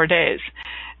 3 or 4 days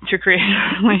to create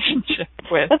a relationship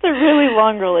with. That's a really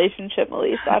long relationship,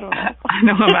 Melissa. I don't know. I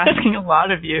know, I'm asking a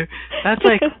lot of you. That's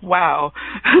like, wow.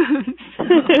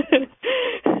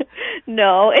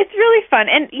 No, it's really fun.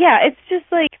 And yeah, it's just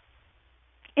like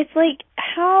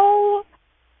how,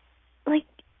 like,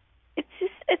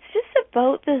 it's just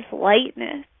about this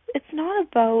lightness. It's not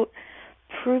about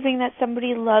proving that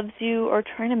somebody loves you or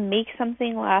trying to make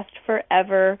something last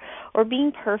forever or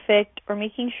being perfect or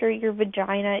making sure your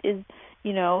vagina is,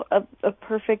 you know, a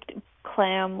perfect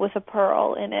clam with a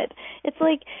pearl in it. It's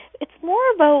like, it's more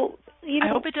about, you know. I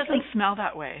hope it doesn't smell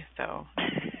that way, though.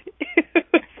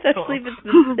 Especially if it's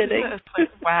been sitting.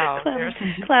 Like, wow.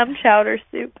 Clam chowder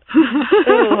soup.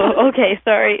 Ooh, okay,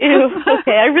 sorry. Ew.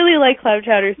 Okay, I really like clam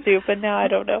chowder soup, and now I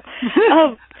don't know.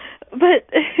 But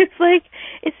it's like,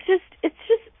 it's just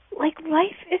like,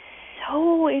 life is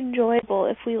so enjoyable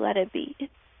if we let it be.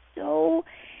 It's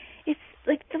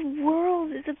like, the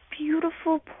world is a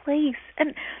beautiful place.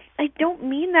 And I don't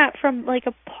mean that from like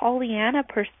a Pollyanna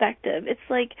perspective. It's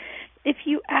like, if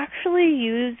you actually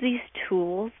use these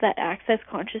tools that Access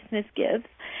Consciousness gives,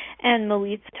 and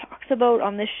Milica talks about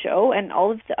on this show, and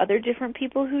all of the other different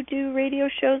people who do radio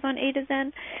shows on A to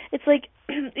Zen, it's like,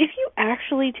 if you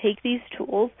actually take these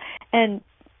tools and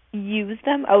use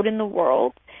them out in the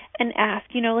world and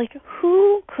ask, you know, like,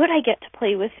 who could I get to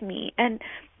play with me? And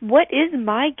what is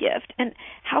my gift? And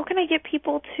how can I get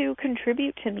people to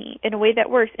contribute to me in a way that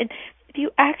works? And if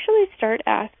you actually start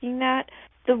asking that,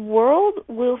 the world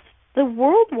wants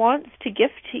to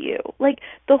gift to you. Like,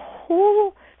 the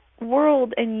whole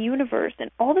world and universe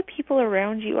and all the people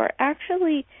around you are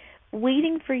actually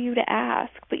waiting for you to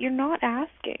ask, but you're not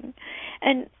asking.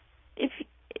 And if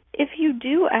you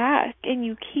do ask and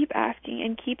you keep asking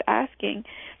and keep asking,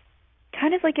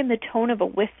 kind of like in the tone of a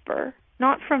whisper,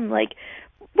 not from like,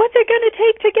 what's it going to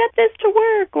take to get this to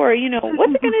work? Or, you know,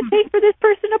 what's it going to take for this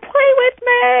person to play with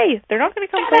me? They're not going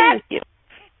to come play with you.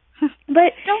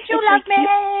 But don't you love me?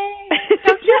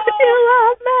 Don't you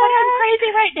love me? But I'm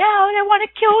crazy right now, and I want to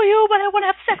kill you, but I want to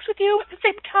have sex with you at the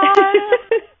same time.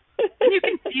 And you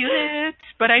can feel it,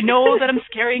 but I know that I'm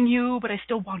scaring you, but I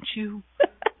still want you.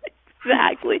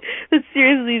 Exactly. That's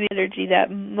seriously the energy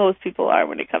that most people are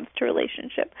when it comes to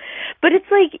relationship. But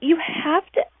it's like, you have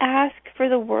to ask for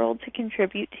the world to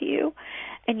contribute to you,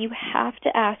 and you have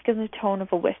to ask in the tone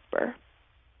of a whisper.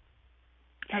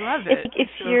 I love it. If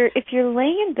you're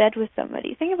laying in bed with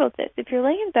somebody, think about this. If you're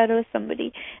laying in bed with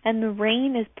somebody and the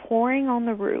rain is pouring on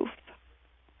the roof,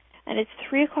 and it's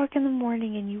 3:00 in the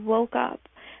morning and you woke up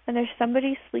and there's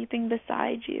somebody sleeping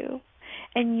beside you,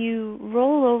 and you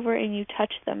roll over and you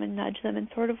touch them and nudge them and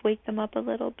sort of wake them up a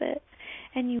little bit,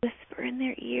 and you whisper in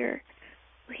their ear,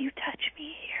 will you touch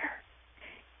me here?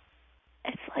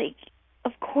 It's like,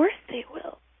 of course they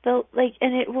will.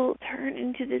 and it will turn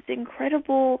into this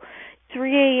incredible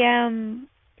 3 a.m.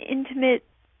 intimate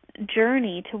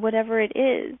journey to whatever it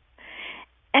is.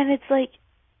 And it's like,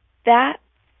 that's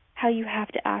how you have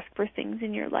to ask for things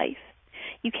in your life.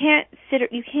 You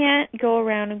can't go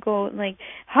around and go like,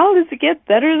 how does it get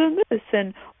better than this?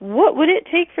 And what would it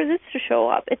take for this to show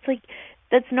up? It's like,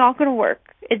 that's not going to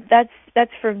work.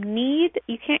 That's from need.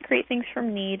 You can't create things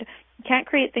from need. You can't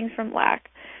create things from lack.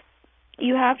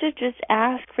 You have to just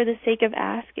ask for the sake of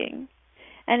asking.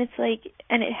 And it's like,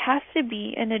 and it has to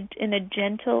be in a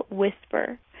gentle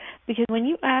whisper. Because when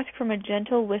you ask from a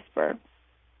gentle whisper,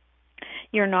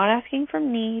 you're not asking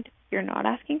from need, you're not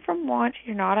asking from want,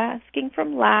 you're not asking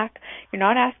from lack, you're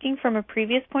not asking from a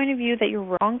previous point of view that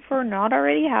you're wrong for not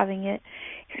already having it.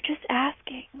 You're just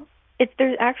asking.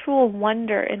 There's actual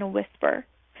wonder in a whisper.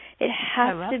 It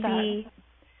has to be.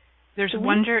 There's sweet.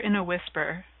 Wonder in a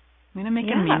whisper. I'm going to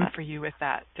make a meme for you with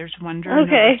that. There's wonder in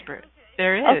a whisper.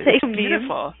 There is. I'll take it's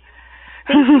beautiful.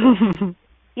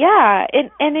 Yeah,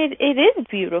 and it is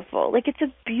beautiful. Like, it's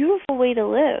a beautiful way to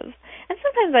live. And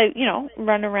sometimes I,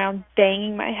 run around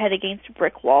banging my head against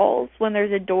brick walls when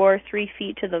there's a door 3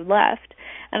 feet to the left,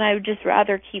 and I would just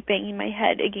rather keep banging my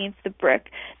head against the brick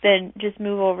than just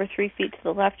move over 3 feet to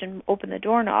the left and open the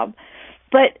doorknob.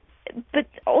 But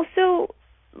also,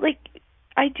 like,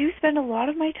 I do spend a lot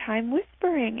of my time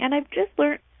whispering, and I've just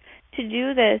learned to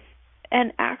do this.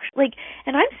 And actually,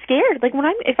 and I'm scared. Like,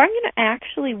 if I'm going to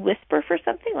actually whisper for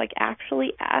something, like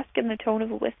actually ask in the tone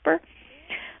of a whisper,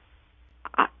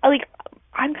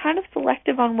 I'm kind of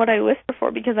selective on what I whisper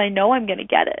for because I know I'm going to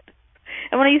get it.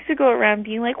 And when I used to go around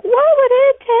being like, what would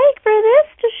it take for this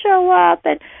to show up?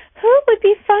 And who would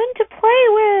be fun to play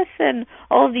with? And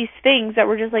all of these things that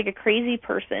were just like a crazy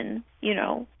person,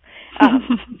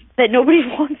 that nobody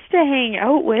wants to hang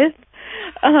out with.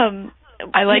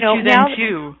 I like you then,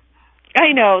 too.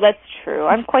 I know, that's true.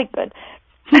 I'm quite good.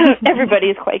 Everybody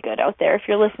is quite good out there. If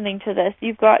you're listening to this,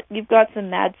 you've got some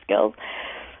mad skills.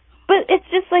 But it's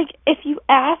just like, if you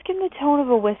ask in the tone of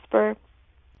a whisper,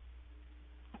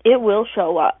 it will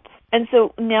show up. And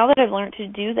so now that I've learned to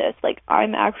do this, like,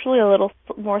 I'm actually a little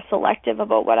more selective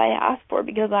about what I ask for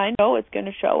because I know it's going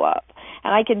to show up.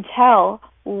 And I can tell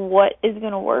what is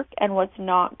going to work and what's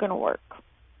not going to work.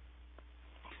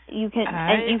 You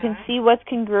can see what's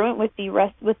congruent with the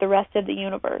rest of the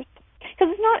universe.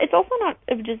 Because it's also not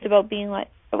just about being like,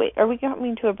 oh wait, are we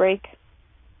coming to a break?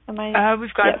 We've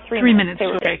got 3 minutes to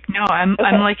a break. No, I'm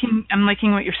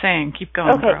liking what you're saying. Keep going.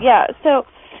 Okay, girl. Yeah. So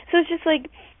it's just like,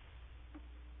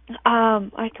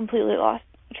 I completely lost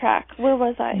track. Where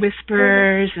was I?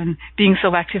 Whispers and being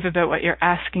selective about what you're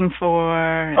asking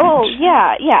for. Oh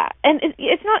yeah. And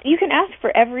it's not. You can ask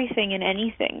for everything and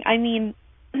anything. I mean,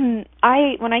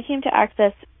 when I came to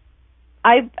Access,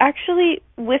 I actually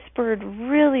whispered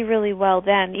really, really well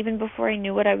then, even before I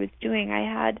knew what I was doing. I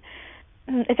had,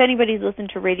 if anybody's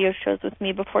listened to radio shows with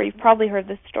me before, you've probably heard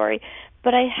this story,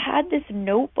 but I had this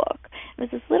notebook. It was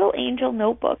this little angel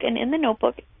notebook, and in the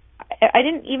notebook, I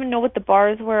didn't even know what the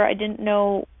bars were. I didn't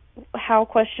know how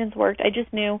questions worked. I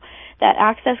just knew that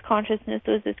Access Consciousness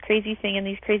was this crazy thing, and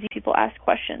these crazy people asked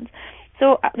questions.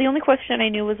 So the only question I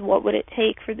knew was, what would it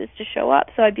take for this to show up?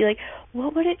 So I'd be like,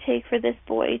 what would it take for this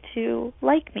boy to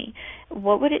like me?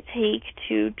 What would it take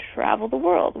to travel the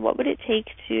world? What would it take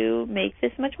to make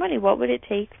this much money? What would it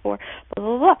take for blah,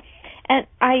 blah, blah? And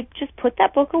I just put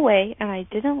that book away, and I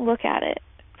didn't look at it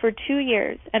for 2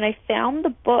 years. And I found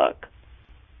the book,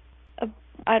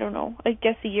 I don't know, I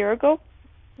guess a year ago,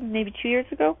 maybe 2 years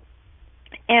ago.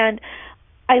 And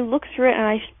I looked through it, and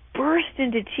I burst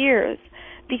into tears.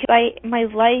 Because my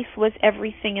life was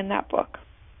everything in that book.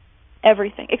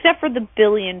 Everything. Except for the $1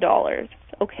 billion,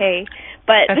 okay?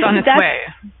 But that's on its way.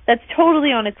 That's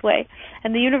totally on its way.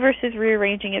 And the universe is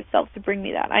rearranging itself to bring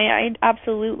me that. I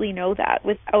absolutely know that,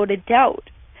 without a doubt.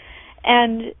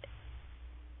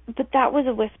 But that was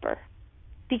a whisper.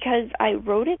 Because I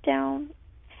wrote it down,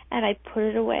 and I put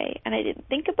it away. And I didn't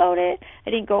think about it. I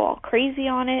didn't go all crazy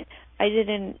on it. I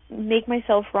didn't make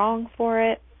myself wrong for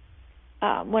it.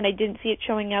 When I didn't see it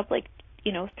showing up, 3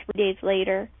 days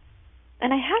later.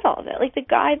 And I had all of it. Like, the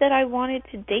guy that I wanted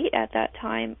to date at that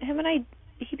time,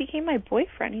 he became my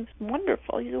boyfriend. He was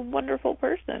wonderful. He's a wonderful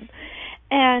person.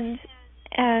 And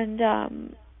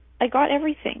I got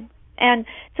everything. And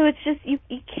so it's just, you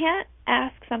can't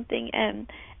ask something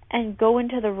and go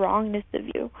into the wrongness of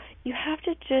you. You have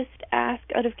to just ask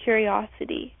out of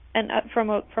curiosity and from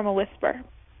a whisper.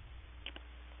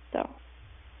 So.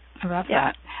 I love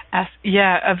that.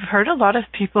 I've heard a lot of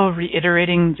people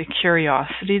reiterating the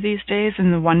curiosity these days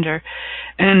and the wonder.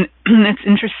 And it's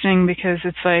interesting because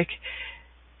it's like,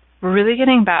 we're really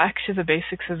getting back to the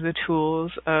basics of the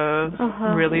tools of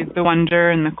really the wonder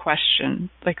and the question,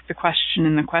 like the question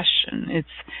and the question. It's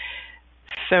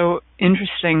so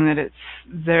interesting that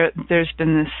there's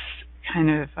been this kind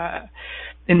of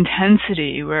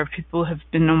intensity where people have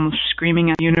been almost screaming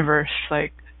at the universe,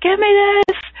 like, give me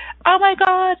this! Oh my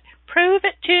God! Prove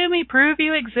it to me! Prove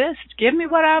you exist! Give me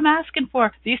what I'm asking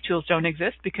for! These tools don't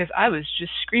exist because I was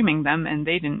just screaming them and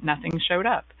nothing showed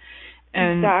up.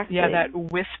 And yeah, that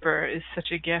whisper is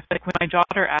such a gift. Like when my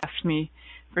daughter asks me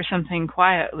for something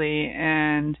quietly,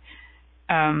 and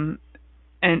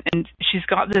she's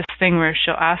got this thing where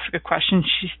she'll ask a question.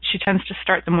 She tends to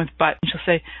start them with "but," and she'll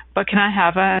say, "But can I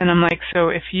have a?" And I'm like, so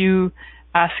if you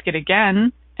ask it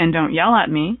again and don't yell at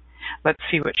me, let's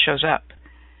see what shows up.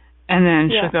 And then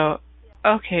she'll go,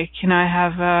 "Okay, can I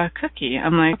have a cookie?"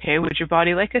 I'm like, "Okay, would your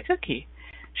body like a cookie?"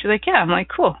 She's like, "Yeah." I'm like,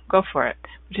 "Cool, go for it."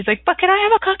 She's like, "But can I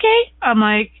have a cookie?" I'm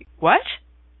like, "What?"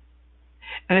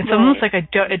 And it's almost like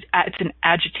it's an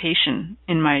agitation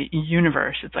in my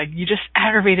universe. It's like, you just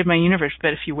aggravated my universe.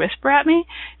 But if you whisper at me,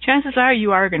 chances are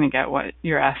you are going to get what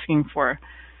you're asking for.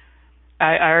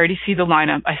 I already see the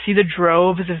lineup. I see the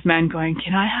droves of men going,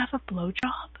 "Can I have a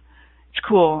blowjob?" It's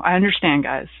cool. I understand,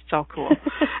 guys. It's all cool.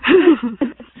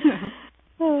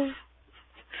 So,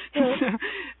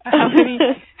 how many...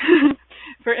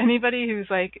 For anybody who's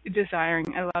like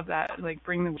desiring, I love that, like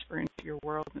bring the whisper into your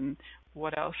world, and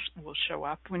what else will show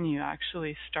up when you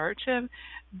actually start to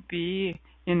be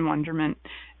in wonderment,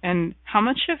 and how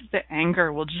much of the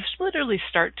anger will just literally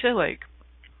start to like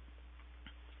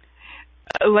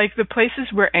the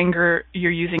places where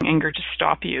you're using anger to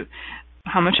stop you,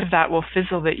 how much of that will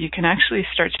fizzle, that you can actually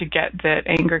start to get that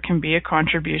anger can be a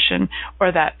contribution,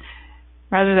 or that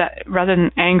rather than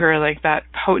anger, like that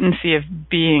potency of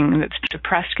being that's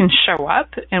depressed can show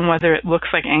up, and whether it looks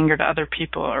like anger to other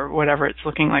people or whatever it's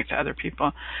looking like to other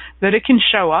people, that it can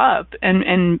show up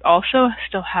and also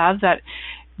still have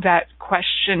that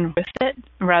question with it,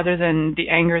 rather than the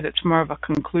anger that's more of a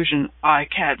conclusion, "I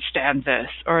can't stand this,"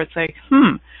 or it's like,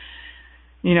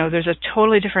 there's a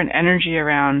totally different energy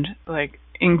around like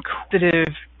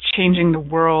inquisitive, changing the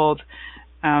world.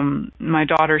 My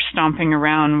daughter stomping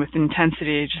around with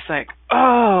intensity, just like,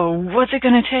 "Oh, what's it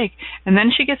going to take?" And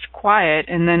then she gets quiet,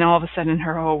 and then all of a sudden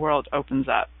her whole world opens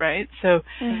up, right? So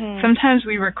sometimes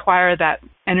we require that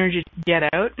energy to get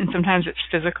out, and sometimes it's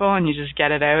physical and you just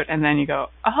get it out, and then you go,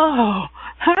 "Oh,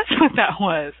 that's what that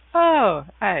was. Oh,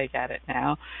 I get it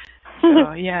now."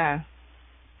 So yeah,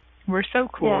 we're so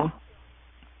cool. Yeah.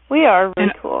 We are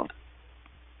really cool.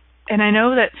 And I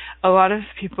know that a lot of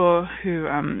people who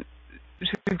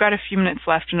so we've got a few minutes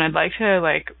left, and I'd like to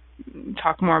like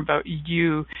talk more about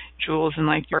you, Jules, and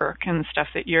like your work and the stuff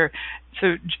that you're.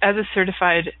 So as a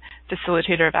certified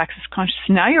facilitator of Access Consciousness,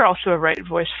 now you're also a Right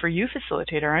Voice for You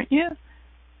facilitator, aren't you?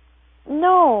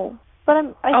 No, but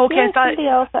I thought somebody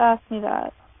else asked me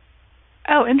that.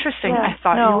 Oh, interesting. Yeah, I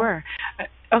thought you were.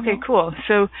 Okay, cool.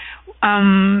 So,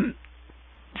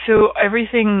 so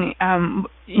everything,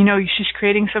 she's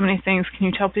creating so many things. Can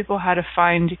you tell people how to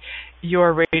find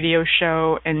your radio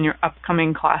show and your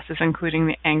upcoming classes, including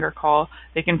the Anger Call?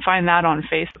 They can find that on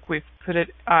Facebook. We've put it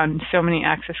on so many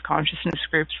Access Consciousness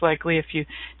groups. Likely, if you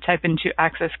type into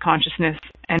Access Consciousness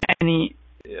and any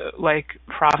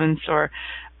province or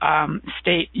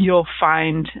state, you'll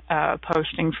find a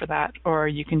posting for that, or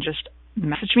you can just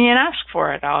message me and ask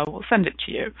for it. I will send it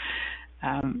to you.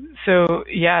 So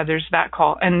yeah, there's that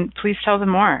call. And please tell them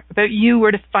more about you,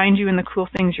 where to find you, and the cool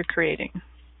things you're creating.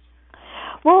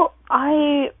 Well,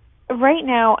 right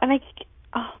now, and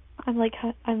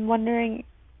I'm wondering,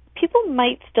 people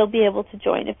might still be able to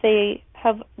join if they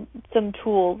have some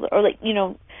tools, or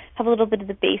have a little bit of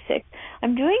the basics.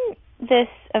 I'm doing this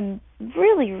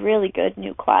really, really good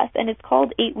new class, and it's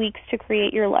called 8 Weeks to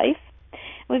Create Your Life.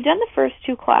 We've done the first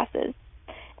 2 classes,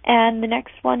 and the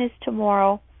next one is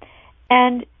tomorrow.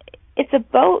 And it's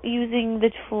about using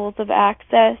the tools of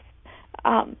Access,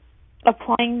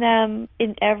 applying them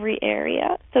in every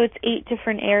area. So it's 8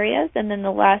 different areas, and then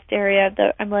the last area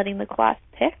that I'm letting the class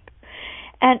pick.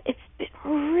 And it's been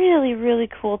really, really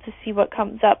cool to see what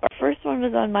comes up. Our first one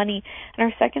was on money, and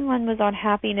our second one was on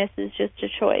happiness is just a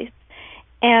choice.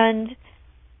 And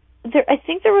I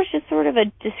think there was just sort of a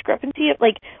discrepancy of,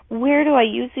 where do I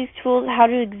use these tools? How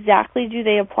exactly do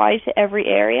they apply to every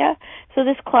area? So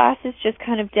this class is just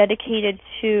kind of dedicated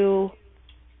to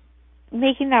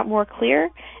making that more clear.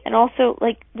 And also,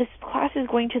 this class is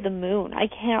going to the moon. I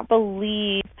can't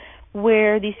believe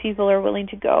where these people are willing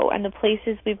to go and the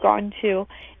places we've gone to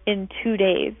in 2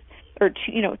 days, or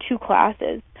 2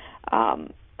 classes.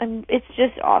 And it's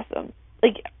just awesome.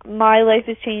 like, my life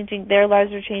is changing, their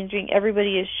lives are changing,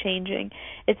 everybody is changing.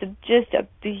 It's just a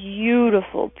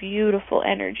beautiful, beautiful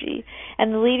energy.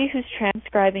 And the lady who's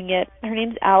transcribing it, her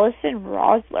name's Alison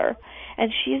Rosler,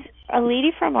 and she's a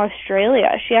lady from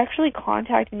Australia. She actually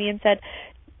contacted me and said,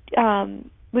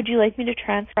 would you like me to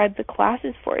transcribe the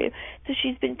classes for you? So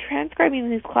she's been transcribing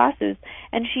these classes,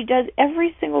 and she does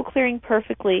every single clearing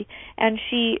perfectly, and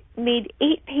she made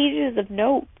 8 pages of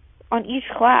notes on each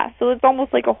class. So it's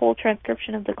almost like a whole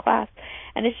transcription of the class.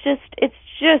 And it's just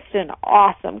an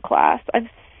awesome class. I'm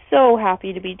so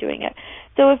happy to be doing it.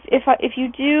 So if you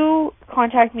do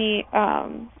contact me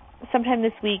sometime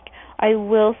this week, I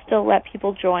will still let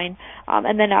people join.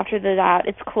 And then after that,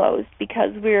 it's closed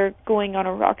because we're going on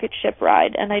a rocket ship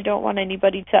ride, and I don't want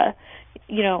anybody to,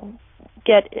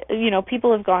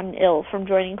 people have gotten ill from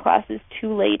joining classes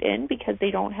too late in because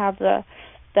they don't have the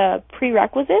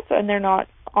prerequisites and they're not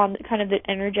on kind of the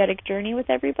energetic journey with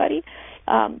everybody.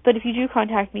 But if you do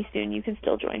contact me soon, you can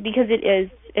still join because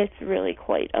it's really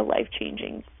quite a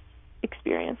life-changing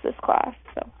experience, this class.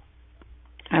 So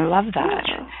I love that.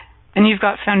 Yeah. And you've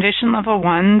got foundation level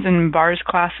 1s and bars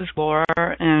classes galore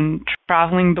and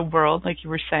traveling the world, like you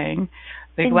were saying.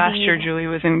 Like Indeed. Last year, Julie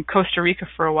was in Costa Rica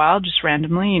for a while, just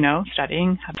randomly,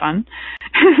 studying, had fun.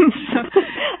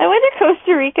 I went to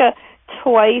Costa Rica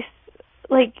twice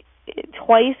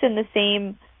in the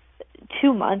same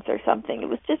 2 months or something. It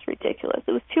was just ridiculous.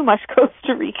 It was too much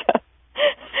Costa Rica.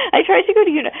 I tried to go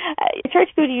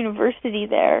to university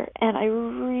there, and I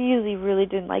really, really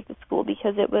didn't like the school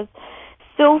because it was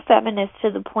so feminist to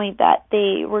the point that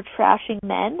they were trashing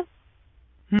men,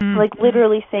 like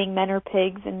literally saying men are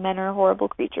pigs and men are horrible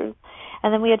creatures.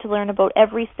 And then we had to learn about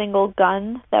every single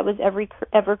gun that was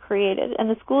ever created. And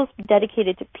the school is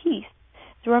dedicated to peace.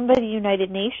 It's run by the United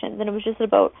Nations, and it was just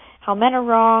about how men are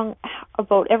wrong,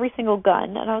 about every single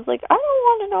gun. And I was like, I don't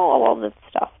want to know all this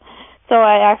stuff. So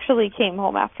I actually came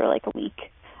home after like a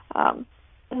week. But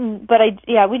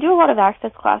we do a lot of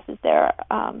access classes there.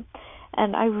 And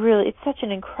it's such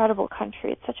an incredible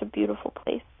country. It's such a beautiful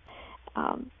place.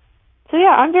 So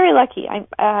yeah, I'm very lucky.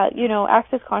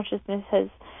 Access consciousness has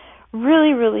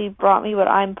really, really brought me what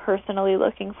I'm personally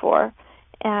looking for,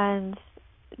 and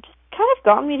just kind of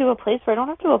gotten me to a place where I don't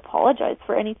have to apologize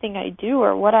for anything I do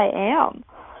or what I am.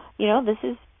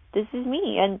 This is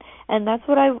me, and that's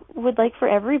what I would like for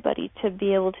everybody to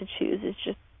be able to choose. Is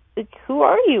just, like, who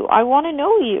are you? I want to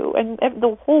know you, and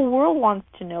the whole world wants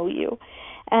to know you.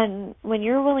 And when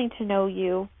you're willing to know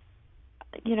you,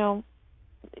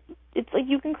 it's like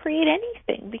you can create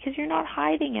anything because you're not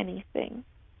hiding anything.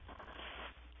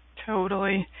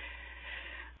 Totally.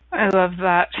 I love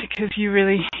that because you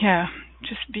really,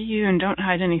 just be you and don't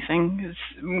hide anything, because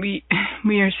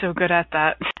we are so good at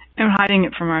that and hiding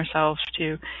it from ourselves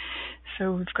too.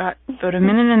 So we've got about a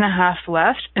minute and a half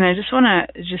left, and I just want to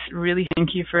just really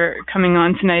thank you for coming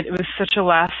on tonight. It was such a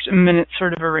last-minute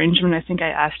sort of arrangement. I think I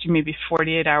asked you maybe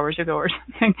 48 hours ago or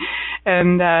something,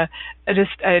 and I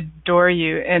adore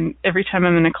you. And every time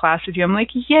I'm in a class with you, I'm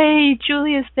like, yay,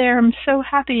 Julia's there. I'm so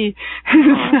happy.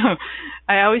 So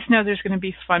I always know there's going to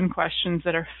be fun questions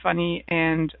that are funny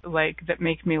and that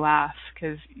make me laugh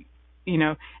because,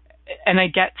 and I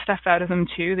get stuff out of them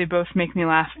too. They both make me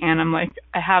laugh, and I'm like,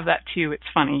 I have that too. It's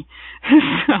funny.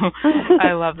 So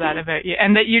I love that about you.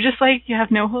 And that you just you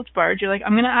have no holds barred. You're like,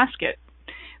 I'm going to ask it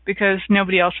because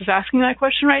nobody else is asking that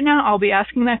question right now. I'll be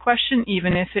asking that question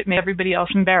even if it made everybody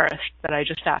else embarrassed that I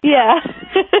just asked. Yeah.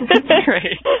 It's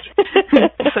great.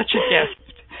 Such a gift.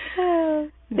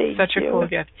 Thank Such you. a cool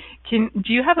gift.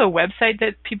 Do you have a website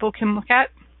that people can look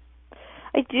at?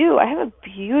 I do. I have a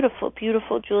beautiful,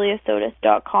 beautiful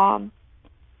JuliaSotas.com.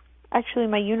 Actually,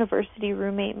 my university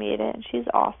roommate made it, and she's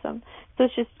awesome. So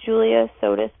it's just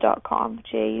JuliaSotas.com,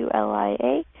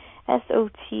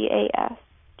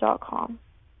 JuliaSotas.com.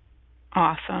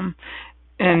 Awesome.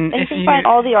 And you can find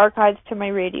all the archives to my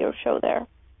radio show there.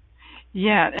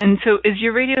 Yeah, and so is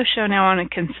your radio show now on a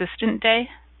consistent day?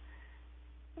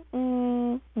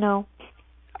 No.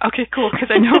 Okay, cool, because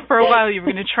I know for a while you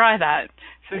were going to try that.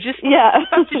 So just keep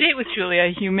up to date with Julia.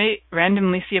 You may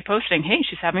randomly see a posting, hey,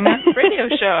 she's having a radio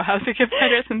show. How's it get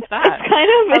better since that?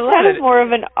 It's kind of more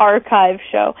of an archive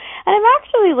show. And I'm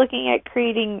actually looking at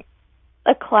creating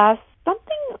a class,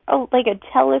 something like a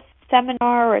teleseminar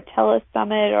or a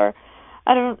telesummit or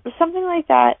something like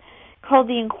that called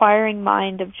The Inquiring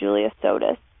Mind of Julia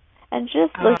Sotas. And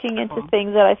just looking into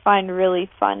things that I find really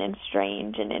fun and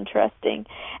strange and interesting.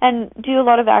 And do a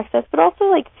lot of access, but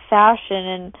also fashion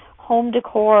and home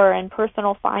decor and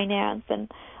personal finance.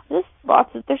 And there's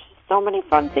just so many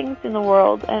fun things in the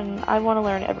world, and I want to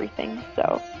learn everything.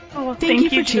 So thank you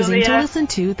for choosing to listen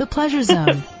to The Pleasure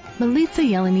Zone. Milica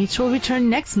Jelenic will return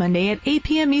next Monday at 8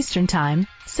 p.m. Eastern Time,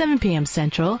 7 p.m.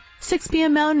 Central, 6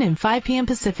 p.m. Mountain, and 5 p.m.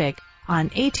 Pacific on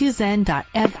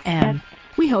a2zen.fm.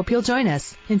 We hope you'll join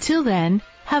us. Until then,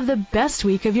 have the best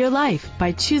week of your life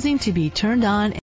by choosing to be turned on